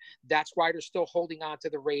thrive. That's why they're still holding on to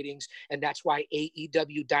the ratings. And that's why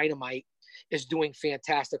AEW Dynamite is doing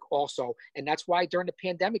fantastic also. And that's why during the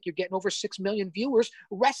pandemic, you're getting over 6 million viewers.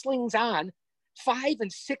 Wrestling's on 5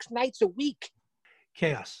 and 6 nights a week.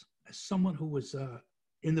 Chaos, as someone who was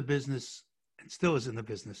in the business and still is in the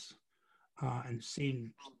business, and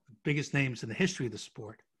seen the biggest names in the history of the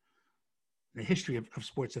sport, in the history of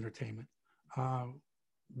sports entertainment.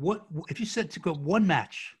 What if you said to go one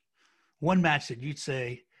match that you'd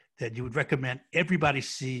say that you would recommend everybody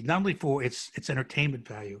see, not only for its entertainment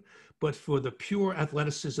value, but for the pure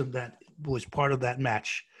athleticism that was part of that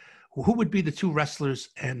match? Who would be the two wrestlers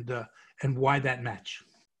and why that match?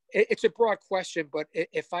 It's a broad question, but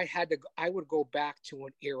if I had to, I would go back to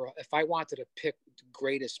an era. If I wanted to pick the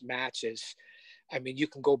greatest matches, I mean, you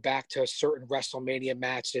can go back to certain WrestleMania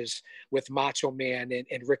matches with Macho Man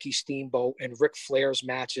and Ricky Steamboat and Ric Flair's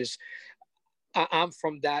matches. I'm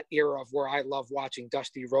from that era of where I love watching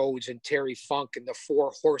Dusty Rhodes and Terry Funk and the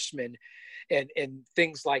Four Horsemen and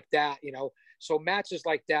things like that, So matches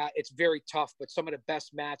like that, it's very tough, but some of the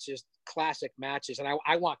best matches, classic matches. And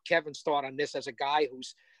I want Kevin's thought on this as a guy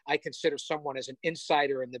who's, I consider someone as an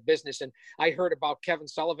insider in the business. And I heard about Kevin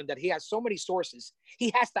Sullivan that he has so many sources.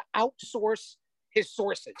 He has to outsource his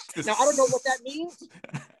sources. Now, I don't know what that means,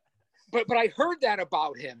 but I heard that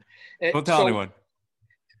about him. Don't tell anyone.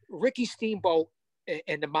 Ricky Steamboat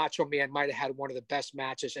and the Macho Man might have had one of the best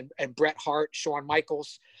matches, and Bret Hart, Shawn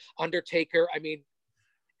Michaels, Undertaker. I mean,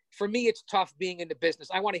 for me, it's tough being in the business.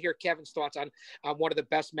 I want to hear Kevin's thoughts on one of the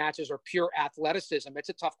best matches or pure athleticism. It's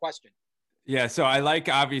a tough question. Yeah, so I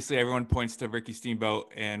obviously everyone points to Ricky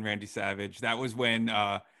Steamboat and Randy Savage. That was when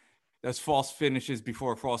those false finishes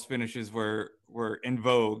before false finishes were in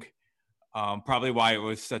vogue. Probably why it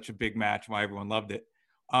was such a big match, why everyone loved it.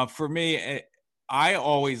 For me, I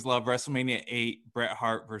always love WrestleMania 8, Bret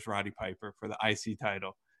Hart versus Roddy Piper for the IC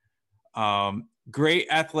title. Great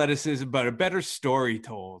athleticism, but a better story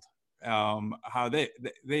told. How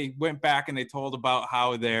they went back and they told about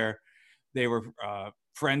how they were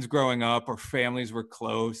friends growing up or families were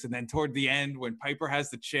close. And then toward the end, when Piper has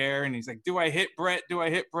the chair and he's like, do I hit Bret? Do I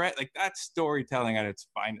hit Bret? Like, that's storytelling at its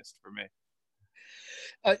finest for me.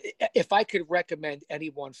 If I could recommend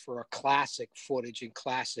anyone for a classic footage and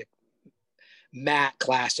classic mat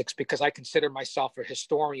classics, because I consider myself a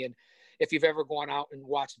historian, if you've ever gone out and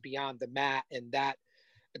watched Beyond the Mat and that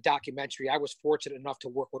documentary. I was fortunate enough to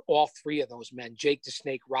work with all three of those men, Jake the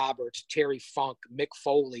Snake Roberts, Terry Funk, Mick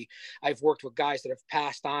Foley. I've worked with guys that have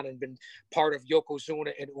passed on and been part of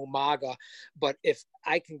Yokozuna and Umaga. But if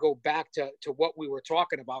I can go back to what we were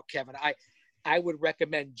talking about, Kevin, I would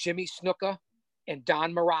recommend Jimmy Snuka and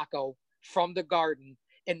Don Morocco from the Garden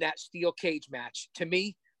in that steel cage match. To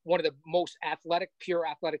me, one of the most pure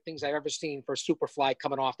athletic things I've ever seen for Superfly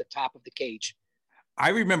coming off the top of the cage. I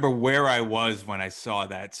remember where I was when I saw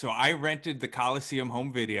that. So I rented the Coliseum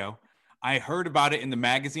home video. I heard about it in the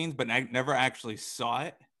magazines, but I never actually saw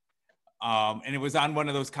it. And it was on one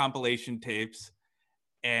of those compilation tapes.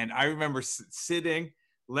 And I remember sitting,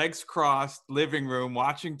 legs crossed, living room,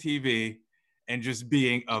 watching TV, and just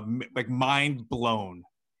being like mind blown.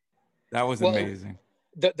 That was amazing.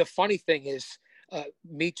 The funny thing is,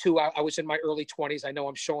 me too. I was in my early 20s. I know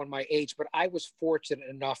I'm showing my age, but I was fortunate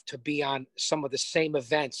enough to be on some of the same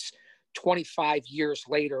events 25 years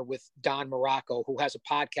later with Don Morocco, who has a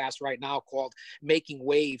podcast right now called Making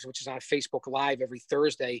Waves, which is on Facebook Live every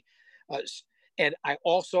Thursday. And I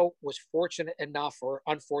also was fortunate enough, or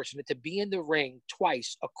unfortunate, to be in the ring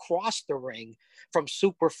twice across the ring from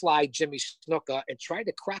Superfly Jimmy Snuka and tried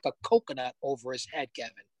to crack a coconut over his head,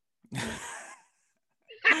 Kevin.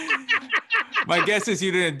 My guess is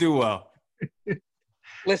you didn't do well.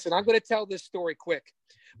 Listen, I'm going to tell this story quick.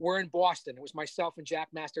 We're in Boston. It was myself and Jack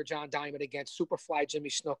Master John Diamond against Superfly Jimmy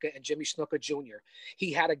Snuka and Jimmy Snuka Jr.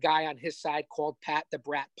 He had a guy on his side called Pat the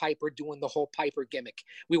Brat Piper doing the whole Piper gimmick.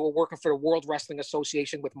 We were working for the World Wrestling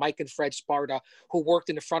Association with Mike and Fred Sparta, who worked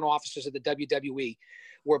in the front offices of the WWE.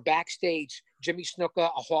 We're backstage. Jimmy Snuka,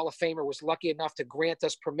 a Hall of Famer, was lucky enough to grant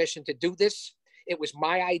us permission to do this. It was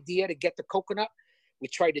my idea to get the coconut. We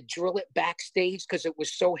tried to drill it backstage because it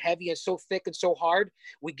was so heavy and so thick and so hard.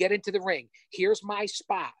 We get into the ring. Here's my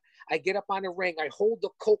spot. I get up on the ring. I hold the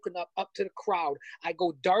coconut up to the crowd. I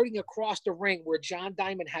go darting across the ring where John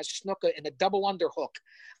Diamond has Snuka in a double underhook.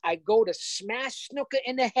 I go to smash Snuka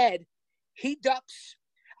in the head. He ducks.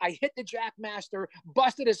 I hit the Jackmaster,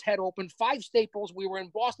 busted his head open, 5 staples. We were in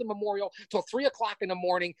Boston Memorial till 3 o'clock in the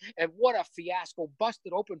morning. And what a fiasco.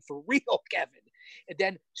 Busted open for real, Kevin. And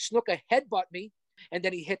then Snuka headbutt me. And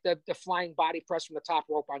then he hit the flying body press from the top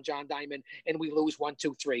rope on John Diamond, and we lose 1,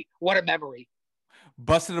 2, 3. What a memory!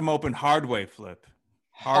 Busted him open hard way, Flip.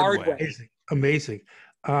 Hard way. Amazing.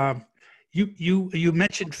 You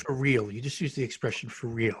mentioned for real. You just used the expression for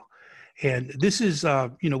real, and this is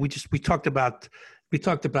we talked about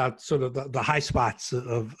sort of the high spots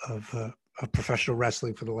of professional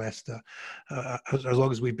wrestling for the last as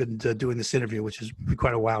long as we've been doing this interview, which is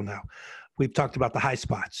quite a while now. We've talked about the high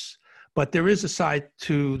spots. But there is a side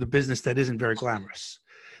to the business that isn't very glamorous.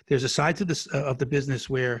 There's a side to this of the business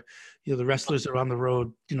where, the wrestlers are on the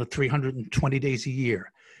road, 320 days a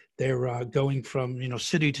year. They're going from,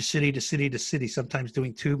 city to city to city to city, sometimes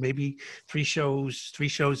doing 2, maybe 3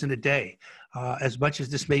 shows in a day. As much as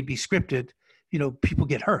this may be scripted, people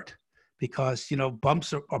get hurt because,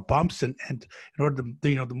 bumps are bumps. And in order to,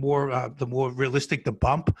 the more realistic the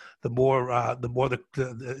bump, the more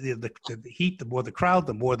the heat, the more the crowd,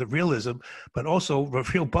 the more the realism. But also a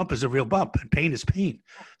real bump is a real bump, and pain is pain.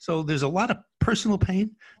 So there's a lot of personal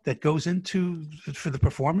pain that goes into for the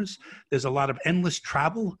performers. There's a lot of endless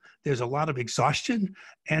travel. There's a lot of exhaustion.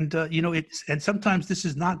 And, and sometimes this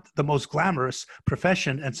is not the most glamorous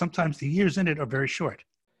profession. And sometimes the years in it are very short.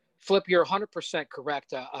 Flip, you're 100%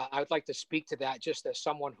 correct. I would like to speak to that just as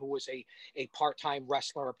someone who was a part-time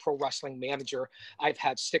wrestler, a pro wrestling manager. I've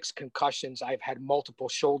had 6 concussions. I've had multiple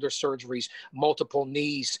shoulder surgeries, multiple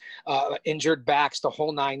knees, injured backs, the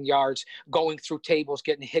whole 9 yards, going through tables,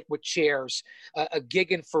 getting hit with chairs,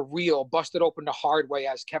 gigging for real, busted open the hard way,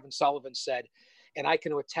 as Kevin Sullivan said. And I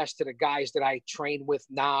can attest to the guys that I train with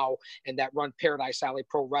now and that run Paradise Alley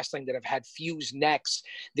Pro Wrestling that have had fused necks,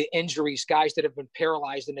 the injuries, guys that have been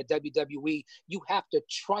paralyzed in the WWE. You have to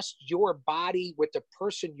trust your body with the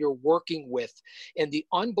person you're working with, and the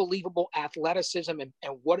unbelievable athleticism and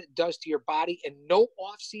what it does to your body, and no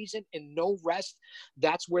off season and no rest.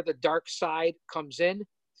 That's where the dark side comes in.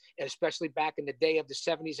 And especially back in the day of the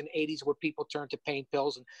 70s and 80s, where people turned to pain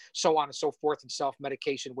pills and so on and so forth, and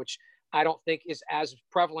self-medication, which I don't think is as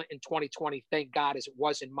prevalent in 2020, thank God, as it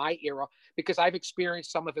was in my era, because I've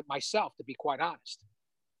experienced some of it myself, to be quite honest.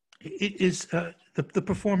 It is the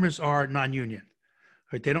performers are non-union,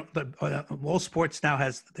 right? They don't. All sports now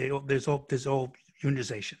there's all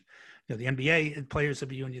unionization. The NBA players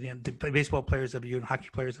have a union, the baseball players have a union, hockey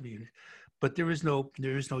players have a union, but there is no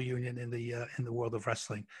union in the world of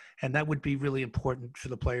wrestling, and that would be really important for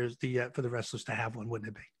the players, for the wrestlers to have one, wouldn't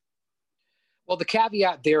it be? Well, the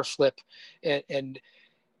caveat there, Flip, and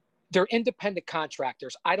They're independent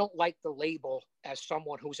contractors. I don't like the label as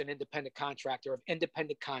someone who's an independent contractor of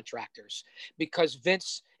independent contractors, because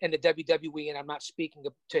Vince and the WWE, and I'm not speaking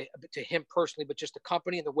to him personally, but just the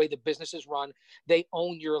company and the way the business is run, they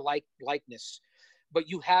own your likeness. But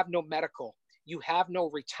you have no medical, you have no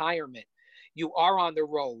retirement. You are on the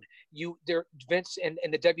road. Vince and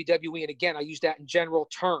the WWE, and again, I use that in general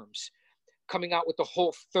terms, coming out with the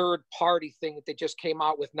whole third party thing that they just came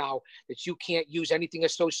out with now, that you can't use anything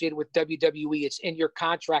associated with WWE. It's in your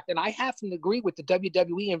contract. And I have to agree with the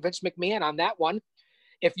WWE and Vince McMahon on that one.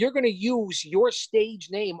 If you're going to use your stage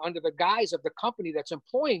name under the guise of the company that's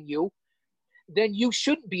employing you, then you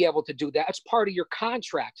shouldn't be able to do that. It's part of your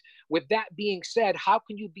contract. With that being said, how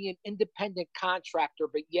can you be an independent contractor,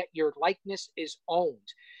 but yet your likeness is owned?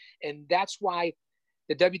 And that's why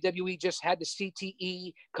the WWE just had the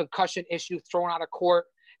CTE concussion issue thrown out of court.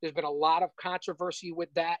 There's been a lot of controversy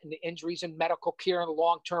with that and the injuries in medical care and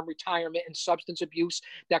long-term retirement and substance abuse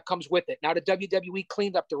that comes with it. Now, the WWE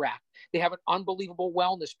cleaned up their act. They have an unbelievable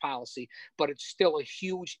wellness policy, but it's still a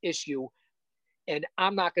huge issue. And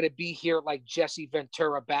I'm not going to be here like Jesse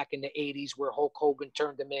Ventura back in the 80s where Hulk Hogan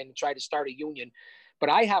turned him in and tried to start a union. But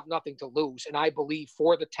I have nothing to lose. And I believe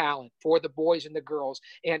for the talent, for the boys and the girls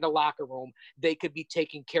and the locker room, they could be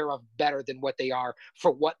taken care of better than what they are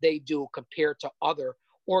for what they do compared to other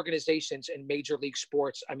organizations in Major League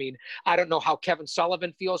Sports. I mean, I don't know how Kevin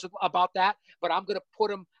Sullivan feels about that, but I'm going to put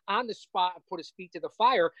him on the spot and put his feet to the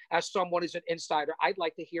fire as someone who's an insider. I'd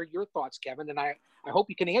like to hear your thoughts, Kevin, and I hope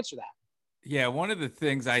you can answer that. Yeah, one of the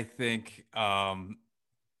things I think, with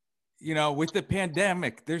the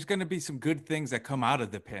pandemic, there's going to be some good things that come out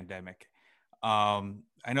of the pandemic. I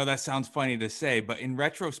know that sounds funny to say, but in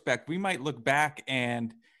retrospect, we might look back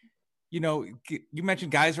and, you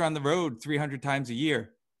mentioned guys are on the road 300 times a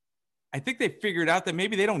year. I think they figured out that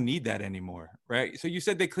maybe they don't need that anymore, right? So you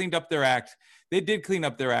said they cleaned up their act. They did clean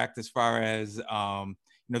up their act as far as,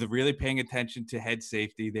 they're really paying attention to head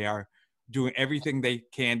safety. They are doing everything they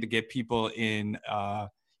can to get people in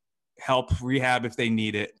help rehab if they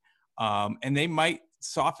need it. And they might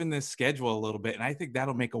soften this schedule a little bit. And I think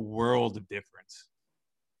that'll make a world of difference.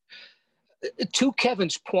 To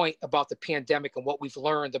Kevin's point about the pandemic and what we've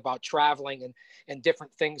learned about traveling and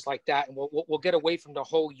different things like that, and we'll get away from the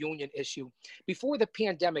whole union issue. Before the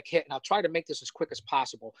pandemic hit, and I'll try to make this as quick as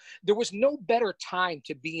possible, there was no better time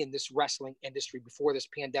to be in this wrestling industry before this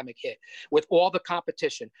pandemic hit, with all the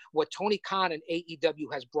competition, what Tony Khan and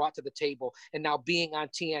AEW has brought to the table, and now being on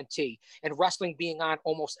TNT, and wrestling being on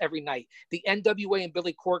almost every night. The NWA and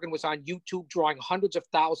Billy Corgan was on YouTube drawing hundreds of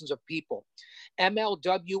thousands of people.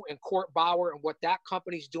 MLW and Court Bauer and what that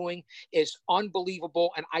company's doing is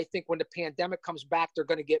unbelievable. And I think when the pandemic comes back, they're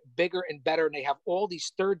going to get bigger and better. And they have all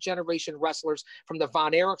these third generation wrestlers, from the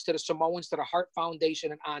Von Erichs to the Samoans to the Hart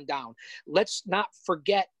Foundation and on down. Let's not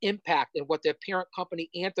forget Impact and what their parent company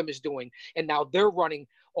Anthem is doing. And now they're running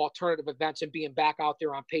alternative events and being back out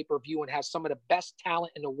there on pay-per-view and has some of the best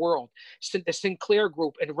talent in the world. The Sinclair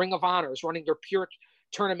Group and Ring of Honor is running their pure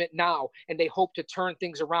tournament now, and they hope to turn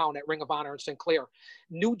things around at Ring of Honor and Sinclair.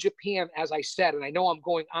 New Japan, as I said, and I know I'm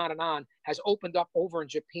going on and on, has opened up over in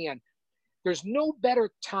Japan. There's no better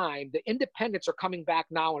time. The independents are coming back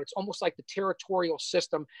now, and it's almost like the territorial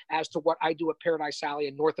system as to what I do at Paradise Alley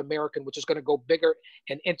in North American, which is going to go bigger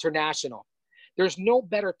and international. There's no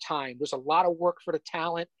better time. There's a lot of work for the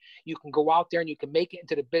talent. You can go out there and you can make it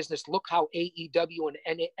into the business. Look how AEW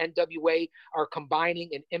and NWA are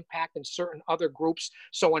combining and impacting certain other groups.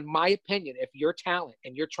 So in my opinion, if you're talent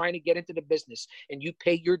and you're trying to get into the business and you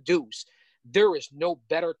pay your dues, there is no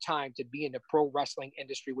better time to be in the pro wrestling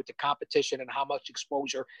industry with the competition and how much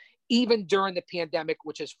exposure, even during the pandemic,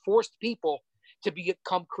 which has forced people to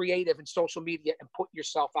become creative in social media and put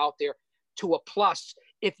yourself out there to a plus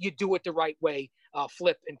if you do it the right way.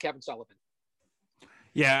 Flip and Kevin Sullivan.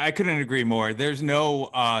 Yeah, I couldn't agree more. There's no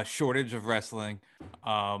shortage of wrestling,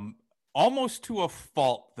 almost to a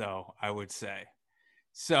fault, though, I would say.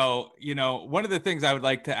 So, one of the things I would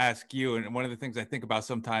like to ask you, and one of the things I think about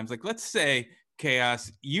sometimes, like, let's say,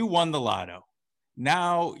 Chaos, you won the lotto.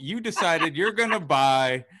 Now you decided you're going to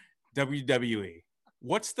buy WWE.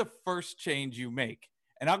 What's the first change you make?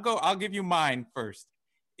 And I'll give you mine first.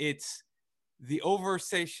 It's the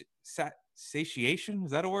satiation.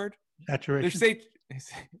 Is that a word? Saturation.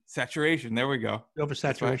 Saturation. There we go.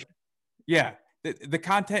 Oversaturation. Yeah. The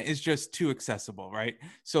content is just too accessible, right?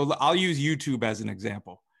 So I'll use YouTube as an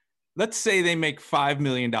example. Let's say they make $5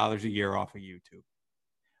 million a year off of YouTube,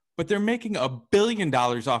 but they're making $1 billion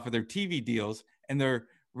off of their TV deals, and their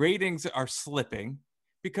ratings are slipping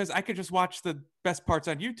because I could just watch the best parts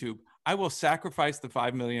on YouTube. I will sacrifice the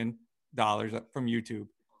 $5 million from YouTube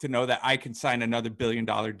to know that I can sign another $1 billion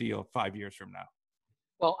deal 5 years from now.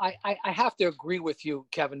 Well, I have to agree with you,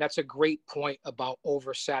 Kevin. That's a great point about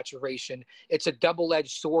oversaturation. It's a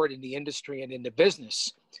double-edged sword in the industry and in the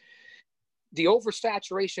business. The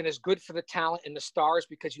oversaturation is good for the talent and the stars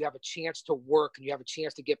because you have a chance to work and you have a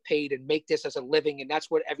chance to get paid and make this as a living. And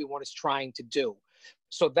that's what everyone is trying to do.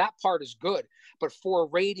 So that part is good. But for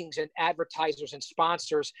ratings and advertisers and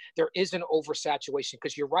sponsors, there is an oversaturation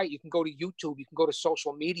because you're right. You can go to YouTube, you can go to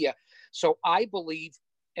social media. So I believe,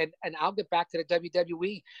 and I'll get back to the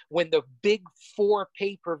WWE, when the big 4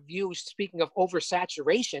 pay-per-views, speaking of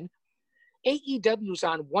oversaturation, AEW's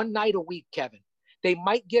on one night a week, Kevin. They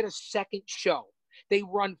might get a second show. They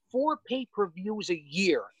run 4 pay-per-views a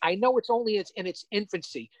year. I know it's only in its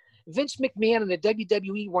infancy. Vince McMahon and the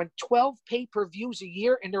WWE run 12 pay-per-views a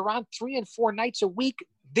year, and they're on 3 and 4 nights a week.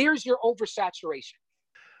 There's your oversaturation.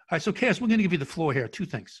 All right, so Cass, we're going to give you the floor here. 2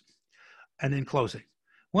 things, and in closing.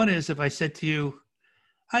 One is, if I said to you,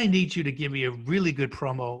 I need you to give me a really good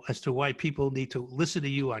promo as to why people need to listen to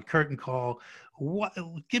you on Curtain Call.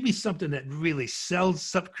 Give me something that really sells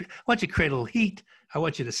stuff. I want you to create a little heat. I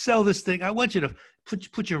want you to sell this thing. I want you to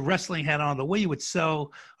put your wrestling hat on the way you would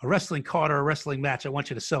sell a wrestling card or a wrestling match. I want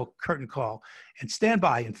you to sell Curtain Call. And stand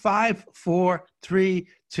by in 5, 4, 3,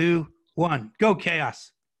 2, 1. Go,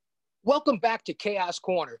 Chaos. Welcome back to Chaos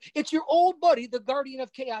Corner. It's your old buddy, the Guardian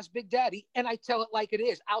of Chaos, Big Daddy, and I tell it like it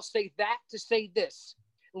is. I'll say that to say this.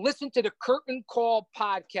 Listen to the Curtain Call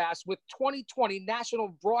podcast with 2020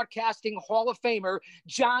 National Broadcasting Hall of Famer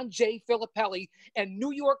John J. Filippelli and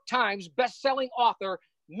New York Times bestselling author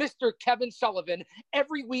Mr. Kevin Sullivan.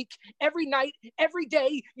 Every week, every night, every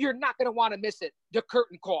day, you're not going to want to miss it. The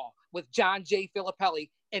Curtain Call with John J. Filippelli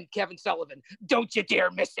and Kevin Sullivan. Don't you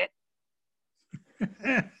dare miss it.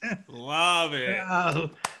 Love it.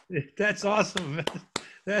 Oh, that's awesome.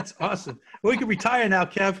 That's awesome. We can retire now,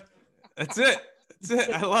 Kev. That's it. That's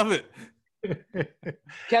it. I love it.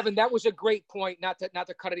 Kevin, that was a great point. Not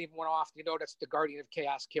to cut anyone off. You know, that's the Guardian of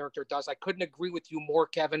Chaos character does. I couldn't agree with you more,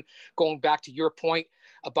 Kevin, going back to your point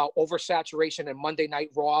about oversaturation and Monday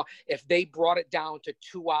Night Raw. If they brought it down to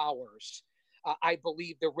 2 hours, I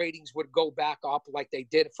believe the ratings would go back up like they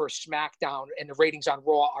did for SmackDown, and the ratings on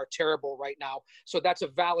Raw are terrible right now. So that's a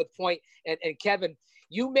valid point. And Kevin,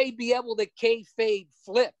 you may be able to kayfabe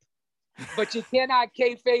Flip, but you cannot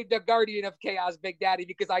kayfabe the Guardian of Chaos, Big Daddy,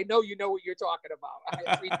 because I know you know what you're talking about.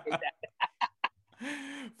 I appreciate that.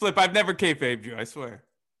 Flip, I've never kayfabed you, I swear.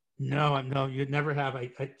 No, you never have.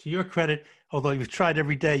 To your credit, although you've tried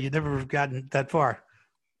every day, you never have gotten that far.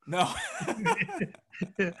 No.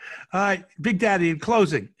 All right, Big Daddy, in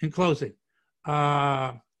closing, give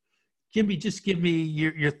me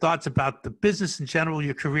your thoughts about the business in general,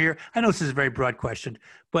 your career. I know this is a very broad question,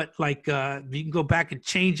 but like you can go back and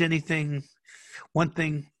change anything, one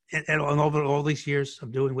thing, and over all these years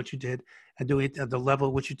of doing what you did and doing it at the level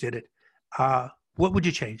at which you did it, what would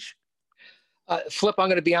you change? Flip, I'm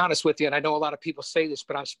going to be honest with you, and I know a lot of people say this,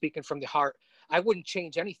 but I'm speaking from the heart. I wouldn't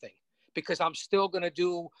change anything, because I'm still going to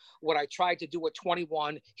do what I tried to do at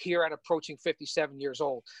 21 here at approaching 57 years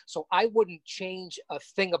old. So I wouldn't change a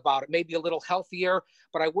thing about it. Maybe a little healthier,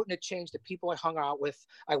 but I wouldn't have changed the people I hung out with.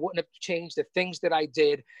 I wouldn't have changed the things that I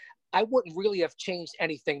did. I wouldn't really have changed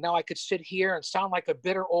anything. Now I could sit here and sound like a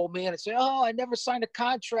bitter old man and say, oh, I never signed a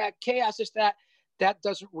contract. Chaos is that. That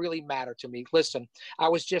doesn't really matter to me. Listen, I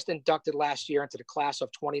was just inducted last year into the class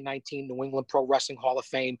of 2019 New England Pro Wrestling Hall of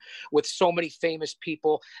Fame with so many famous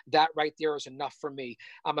people. That right there is enough for me.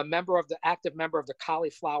 I'm active member of the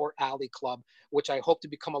Cauliflower Alley Club, which I hope to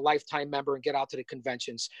become a lifetime member and get out to the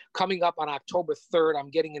conventions. Coming up on October 3rd,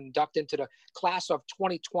 I'm getting inducted into the class of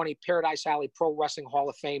 2020 Paradise Alley Pro Wrestling Hall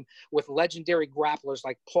of Fame with legendary grapplers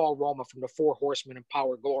like Paul Roma from the Four Horsemen and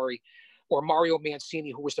Power Glory, or Mario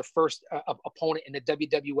Mancini, who was the first opponent in the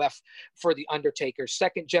WWF for The Undertaker,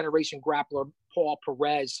 second generation grappler Paul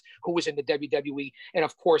Perez, who was in the WWE, and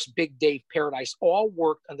of course, Big Dave Paradise, all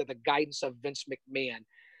worked under the guidance of Vince McMahon.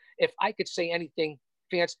 If I could say anything,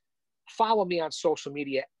 fans, follow me on social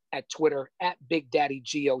media at Twitter, at Big Daddy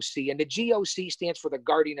GOC. And the GOC stands for the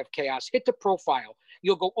Guardian of Chaos. Hit the profile.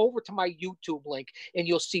 You'll go over to my YouTube link and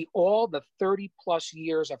you'll see all the 30 plus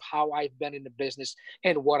years of how I've been in the business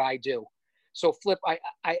and what I do. So Flip, I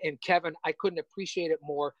and Kevin, I couldn't appreciate it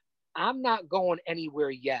more. I'm not going anywhere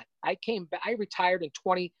yet. I retired in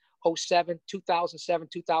 2007,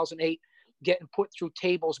 2008. getting put through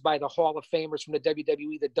tables by the Hall of Famers from the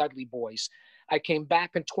WWE, the Dudley Boys. I came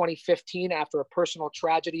back in 2015 after a personal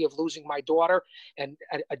tragedy of losing my daughter and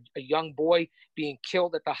a young boy being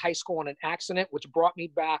killed at the high school in an accident, which brought me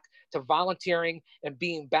back to volunteering and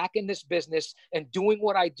being back in this business and doing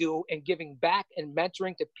what I do and giving back and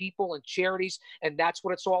mentoring to people and charities. And that's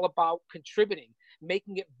what it's all about, contributing,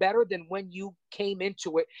 making it better than when you came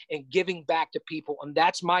into it and giving back to people. And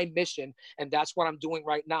that's my mission. And that's what I'm doing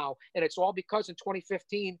right now. And it's all because in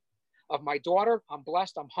 2015 of my daughter, I'm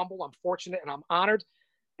blessed, I'm humble, I'm fortunate, and I'm honored.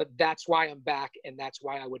 But that's why I'm back. And that's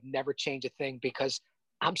why I would never change a thing, because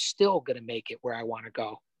I'm still going to make it where I want to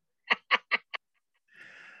go.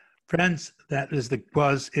 Friends, that is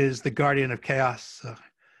the Guardian of Chaos.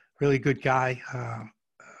 Really good guy.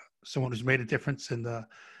 Someone who's made a difference in the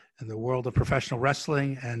world of professional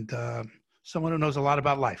wrestling, and someone who knows a lot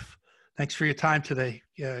about life. Thanks for your time today,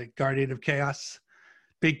 Guardian of Chaos.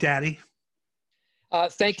 Big Daddy.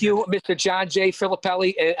 Thank you, Mr. John J.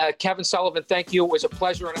 Filippelli. Kevin Sullivan, thank you. It was a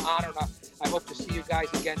pleasure and an honor. And I hope to see you guys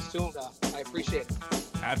again soon. I appreciate it.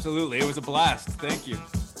 Absolutely. It was a blast. Thank you.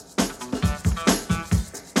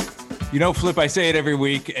 You know, Flip, I say it every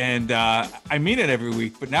week, and I mean it every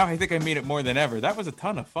week, but now I think I mean it more than ever. That was a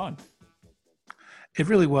ton of fun. It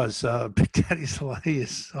really was. Big Daddy he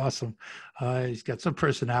is awesome. He's got some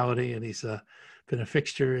personality, and he's been a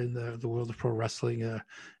fixture in the world of pro wrestling.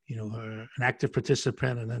 An active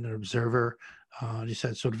participant and then an observer. He's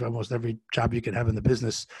had sort of almost every job you could have in the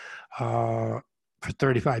business for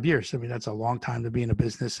 35 years. I mean, that's a long time to be in a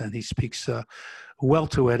business, and he speaks well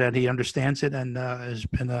to it, and he understands it, and has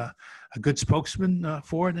been a good spokesman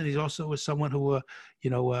for it. And he's also someone who,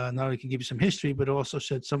 not only can give you some history, but also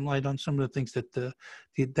shed some light on some of the things that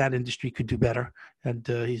that industry could do better. And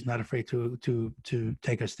he's not afraid to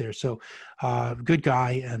take us there. So, good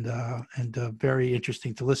guy, and very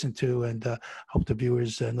interesting to listen to. And hope the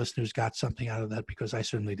viewers and listeners got something out of that, because I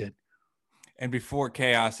certainly did. And before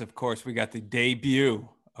Chaos, of course, we got the debut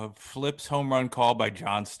of Flip's home run call by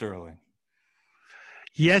John Sterling.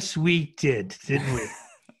 Yes, we did, didn't we?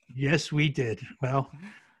 Yes, we did. Well,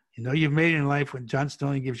 you've made it in life when John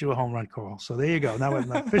Sterling gives you a home run call. So there you go. Now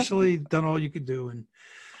I've officially done all you could do and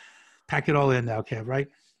pack it all in now, Kev, right?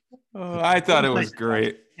 Oh, I thought it was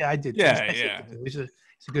great. Yeah, I did. Yeah. He's a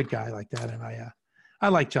good guy like that. And I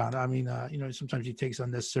like John. I mean, sometimes he takes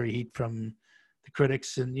unnecessary heat from the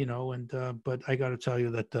critics, and but I got to tell you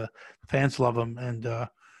that the fans love him, and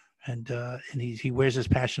he wears his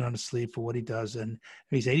passion on his sleeve for what he does. And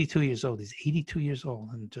he's 82 years old. He's 82 years old,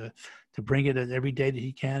 and to bring it every day that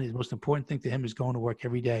he can. The most important thing to him is going to work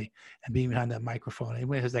every day and being behind that microphone.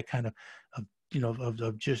 Anybody has that kind of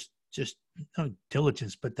just no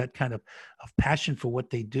diligence, but that kind of passion for what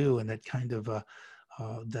they do, and that kind of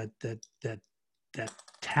that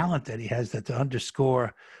talent that he has, that to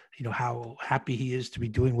underscore how happy he is to be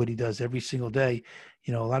doing what he does every single day.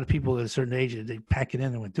 A lot of people at a certain age, they pack it in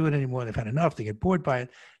and won't do it anymore. They've had enough. They get bored by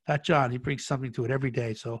it. Not John. He brings something to it every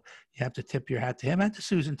day. So you have to tip your hat to him and to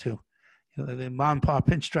Susan too. The mom and pop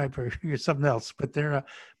pinstripe or something else, but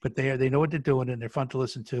they know what they're doing, and they're fun to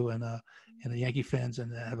listen to, and the Yankee fans,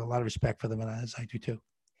 and I have a lot of respect for them, and as I do too.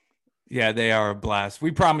 Yeah, they are a blast.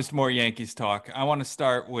 We promised more Yankees talk. I want to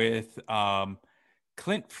start with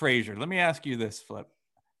Clint Frazier. Let me ask you this, Flip.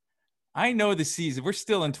 I know the season, we're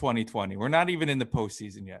still in 2020. We're not even in the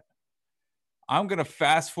postseason yet. I'm going to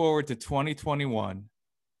fast forward to 2021.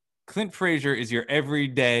 Clint Frazier is your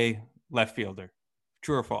everyday left fielder.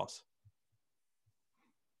 True or false?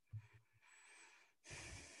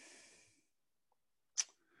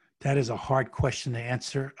 That is a hard question to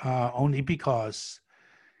answer, only because,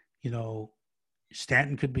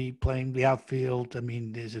 Stanton could be playing the outfield. I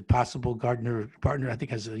mean, is it possible Gardner, I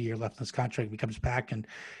think, has a year left in his contract. He comes back. And,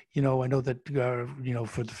 I know that,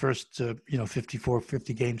 for the first,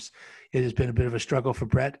 50 games, it has been a bit of a struggle for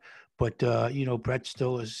Brett. But, Brett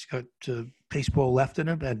still has got baseball left in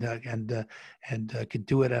him and could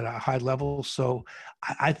do it at a high level. So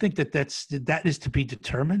I think that is to be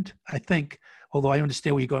determined. I think, although I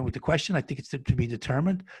understand where you're going with the question, I think it's to be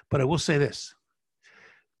determined. But I will say this,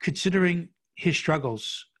 considering his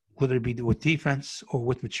struggles, whether it be with defense or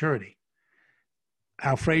with maturity,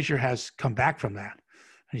 how Frazier has come back from that.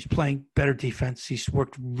 And he's playing better defense. He's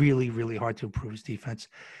worked really, really hard to improve his defense.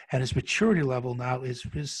 And his maturity level now is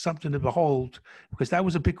something to behold, because that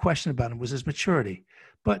was a big question about him, was his maturity.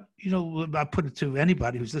 But, I put it to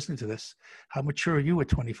anybody who's listening to this, how mature are you at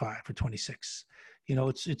 25 or 26?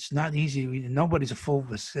 It's not easy. Nobody's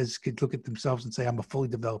could look at themselves and say, I'm a fully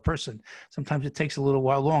developed person. Sometimes it takes a little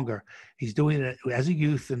while longer. He's doing it as a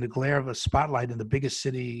youth in the glare of a spotlight in the biggest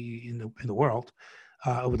city in the world.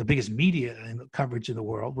 with the biggest media coverage in the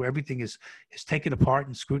world, where everything is taken apart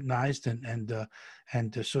and scrutinized,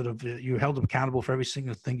 and sort of you're held accountable for every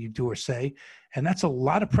single thing you do or say, and that's a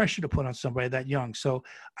lot of pressure to put on somebody that young. So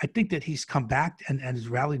I think that he's come back and has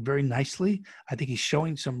rallied very nicely. I think he's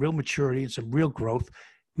showing some real maturity and some real growth.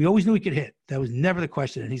 We always knew he could hit. That was never the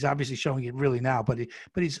question, and he's obviously showing it really now. But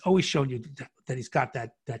he's always shown you that he's got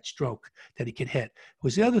that stroke that he can hit. It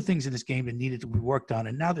was the other things in this game that needed to be worked on,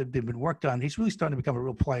 and now that they've been worked on, he's really starting to become a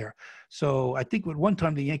real player. So I think at one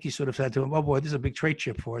time the Yankees sort of said to him, "Oh boy, this is a big trade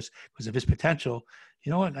chip for us because of his potential."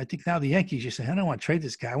 You know what? I think now the Yankees just say, "I don't want to trade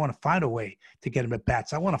this guy. I want to find a way to get him at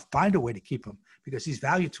bats. I want to find a way to keep him because he's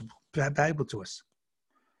valuable to us."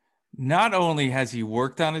 Not only has he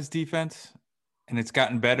worked on his defense and it's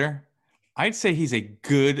gotten better, I'd say he's a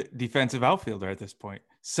good defensive outfielder at this point.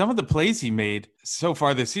 Some of the plays he made so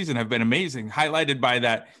far this season have been amazing, highlighted by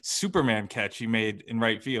that Superman catch he made in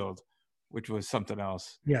right field, which was something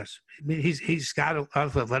else. Yes, I mean, he's got a lot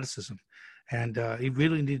of athleticism, and he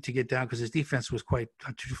really needed to get down because his defense was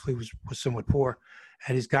truthfully was somewhat poor,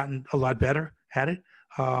 and he's gotten a lot better at it.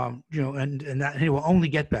 And that he will only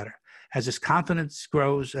get better as his confidence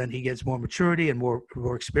grows and he gets more maturity and more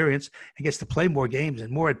experience and gets to play more games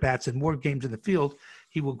and more at bats and more games in the field.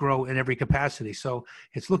 He will grow in every capacity. So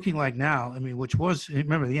it's looking like now. I mean,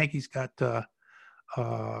 remember the Yankees got that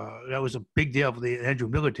was a big deal for the Andrew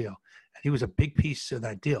Miller deal, and he was a big piece of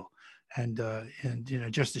that deal. And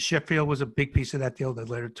Justice Sheffield was a big piece of that deal that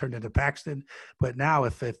later turned into Paxton. But now,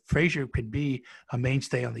 if Frazier could be a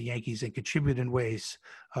mainstay on the Yankees and contribute in ways,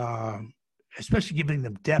 especially giving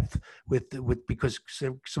them depth because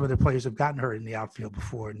some of their players have gotten hurt in the outfield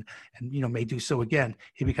before and may do so again,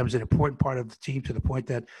 he becomes an important part of the team to the point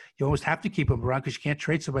that you almost have to keep him around because you can't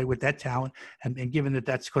trade somebody with that talent. And given that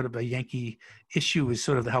that's sort of a Yankee issue is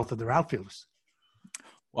sort of the health of their outfielders.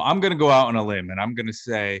 Well, I'm going to go out on a limb and I'm going to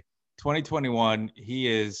say 2021,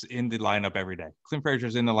 he is in the lineup every day. Clint Frazier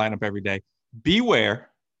is in the lineup every day. Beware,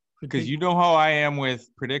 because you know how I am with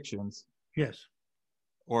predictions. Yes.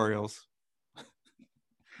 Orioles.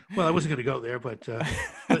 Well, I wasn't going to go there, but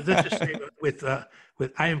let's just say with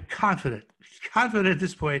I am confident at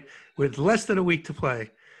this point, with less than a week to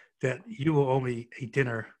play, that you will owe me a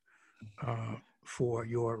dinner for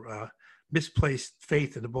your misplaced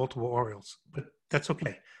faith in the Baltimore Orioles. But that's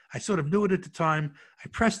okay. I sort of knew it at the time. I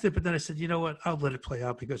pressed it, but then I said, you know what? I'll let it play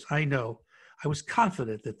out because I was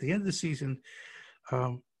confident that at the end of the season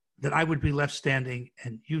that I would be left standing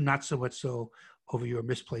and you not so much so over your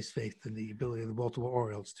misplaced faith in the ability of the Baltimore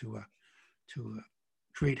Orioles to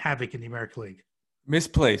create havoc in the American League.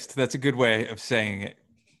 Misplaced. That's a good way of saying it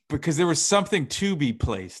because there was something to be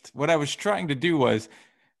placed. What I was trying to do was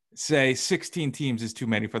say 16 teams is too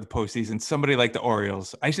many for the postseason. Somebody like the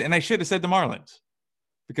Orioles. I should have said the Marlins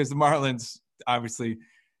because the Marlins obviously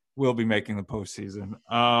will be making the postseason.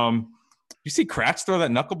 You see Kratz throw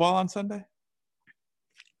that knuckleball on Sunday?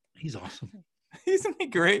 He's awesome. Isn't he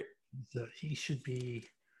great? He should be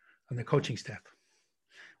on the coaching staff.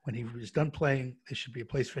 When he was done playing, there should be a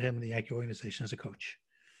place for him in the Yankee organization as a coach.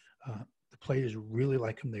 The players really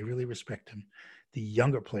like him. They really respect him. The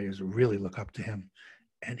younger players really look up to him.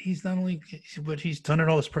 And he's not only – but he's done it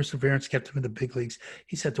all. His perseverance kept him in the big leagues.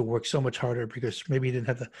 He's had to work so much harder because maybe he didn't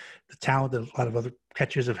have the talent that a lot of other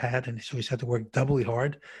catchers have had, and so he's had to work doubly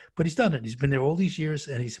hard. But he's done it. He's been there all these years,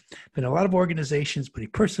 and he's been in a lot of organizations, but he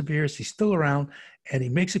perseveres. He's still around, and he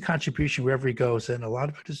makes a contribution wherever he goes. And a lot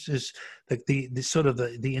of it is just the sort of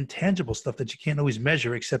the intangible stuff that you can't always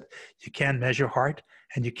measure, except you can measure heart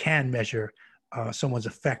and you can measure – someone's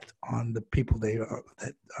effect on the people that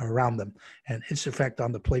are around them, and his effect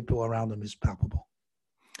on the people around them is palpable.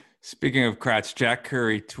 Speaking of Kratz, Jack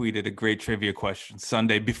Curry tweeted a great trivia question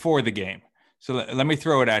Sunday before the game. So let me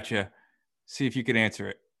throw it at you. See if you can answer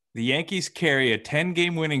it. The Yankees carry a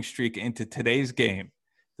 10-game winning streak into today's game.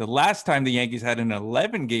 The last time the Yankees had an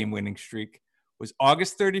 11-game winning streak was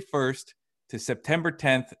August 31st to September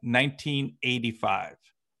 10th, 1985.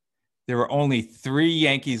 There were only 3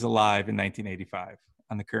 Yankees alive in 1985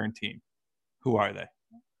 on the current team. Who are they?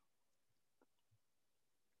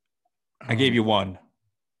 I gave you one.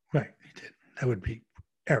 Right, you did. That would be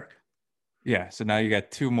Eric. Yeah, so now you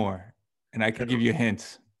got 2 more, and I can give you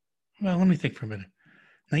hints. Well, let me think for a minute.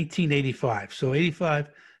 1985. So 85,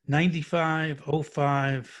 95,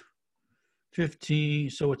 05, 15.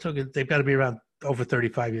 So they've got to be around over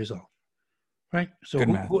 35 years old, right? So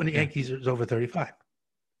who in the Yankees is over 35?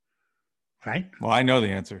 Right? Well, I know the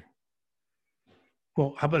answer.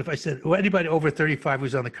 Well, how about if I said, anybody over 35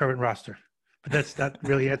 who's on the current roster? But that's not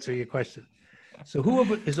really answering your question. So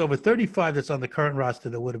who is over 35 that's on the current roster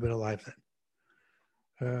that would have been alive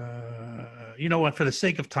then? You know what? For the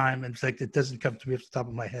sake of time, in fact, it doesn't come to me off the top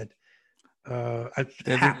of my head.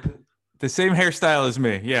 Hap. The same hairstyle as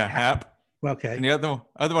me. Yeah, Hap. Okay. And the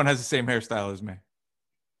other one has the same hairstyle as me.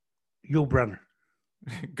 Yul Brynner.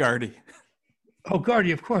 Gardy. Oh,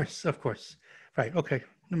 Gardy, of course. Right. Okay.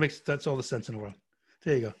 That's all the sense in the world.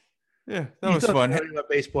 There you go. Yeah, that was fun. About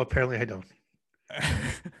baseball, apparently I don't.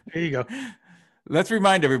 There you go. Let's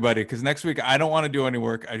remind everybody, because next week I don't want to do any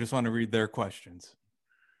work. I just want to read their questions.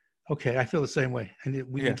 Okay, I feel the same way. And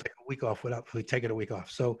we can take a week off without really taking a week off.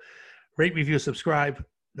 So rate, review, subscribe.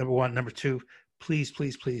 Number one. Number two, please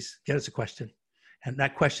get us a question. And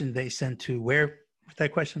that question they send to where?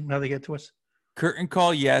 That question, how they get to us?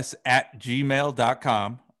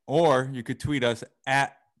 curtaincallyes@gmail.com, or you could tweet us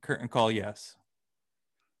at curtaincallyes.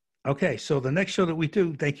 Okay, so the next show that we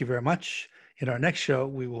do, thank you very much. In our next show,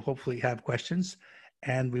 we will hopefully have questions,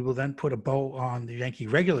 and we will then put a bow on the Yankee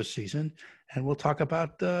regular season, and we'll talk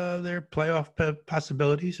about their playoff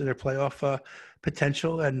possibilities and their playoff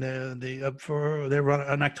potential, and for their run,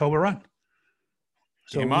 an October run.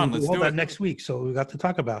 So let's do that it next week. So we got to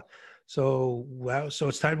talk about. So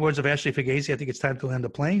it's time. Words of Ashley Fugazi. I think it's time to land the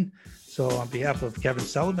plane. So on behalf of Kevin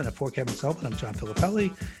Sullivan and for Kevin Sullivan, I'm John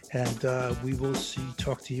Filippelli, and we will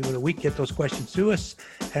talk to you in a week. Get those questions to us,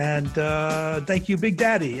 and thank you, Big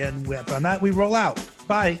Daddy. And on that, we roll out.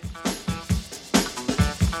 Bye.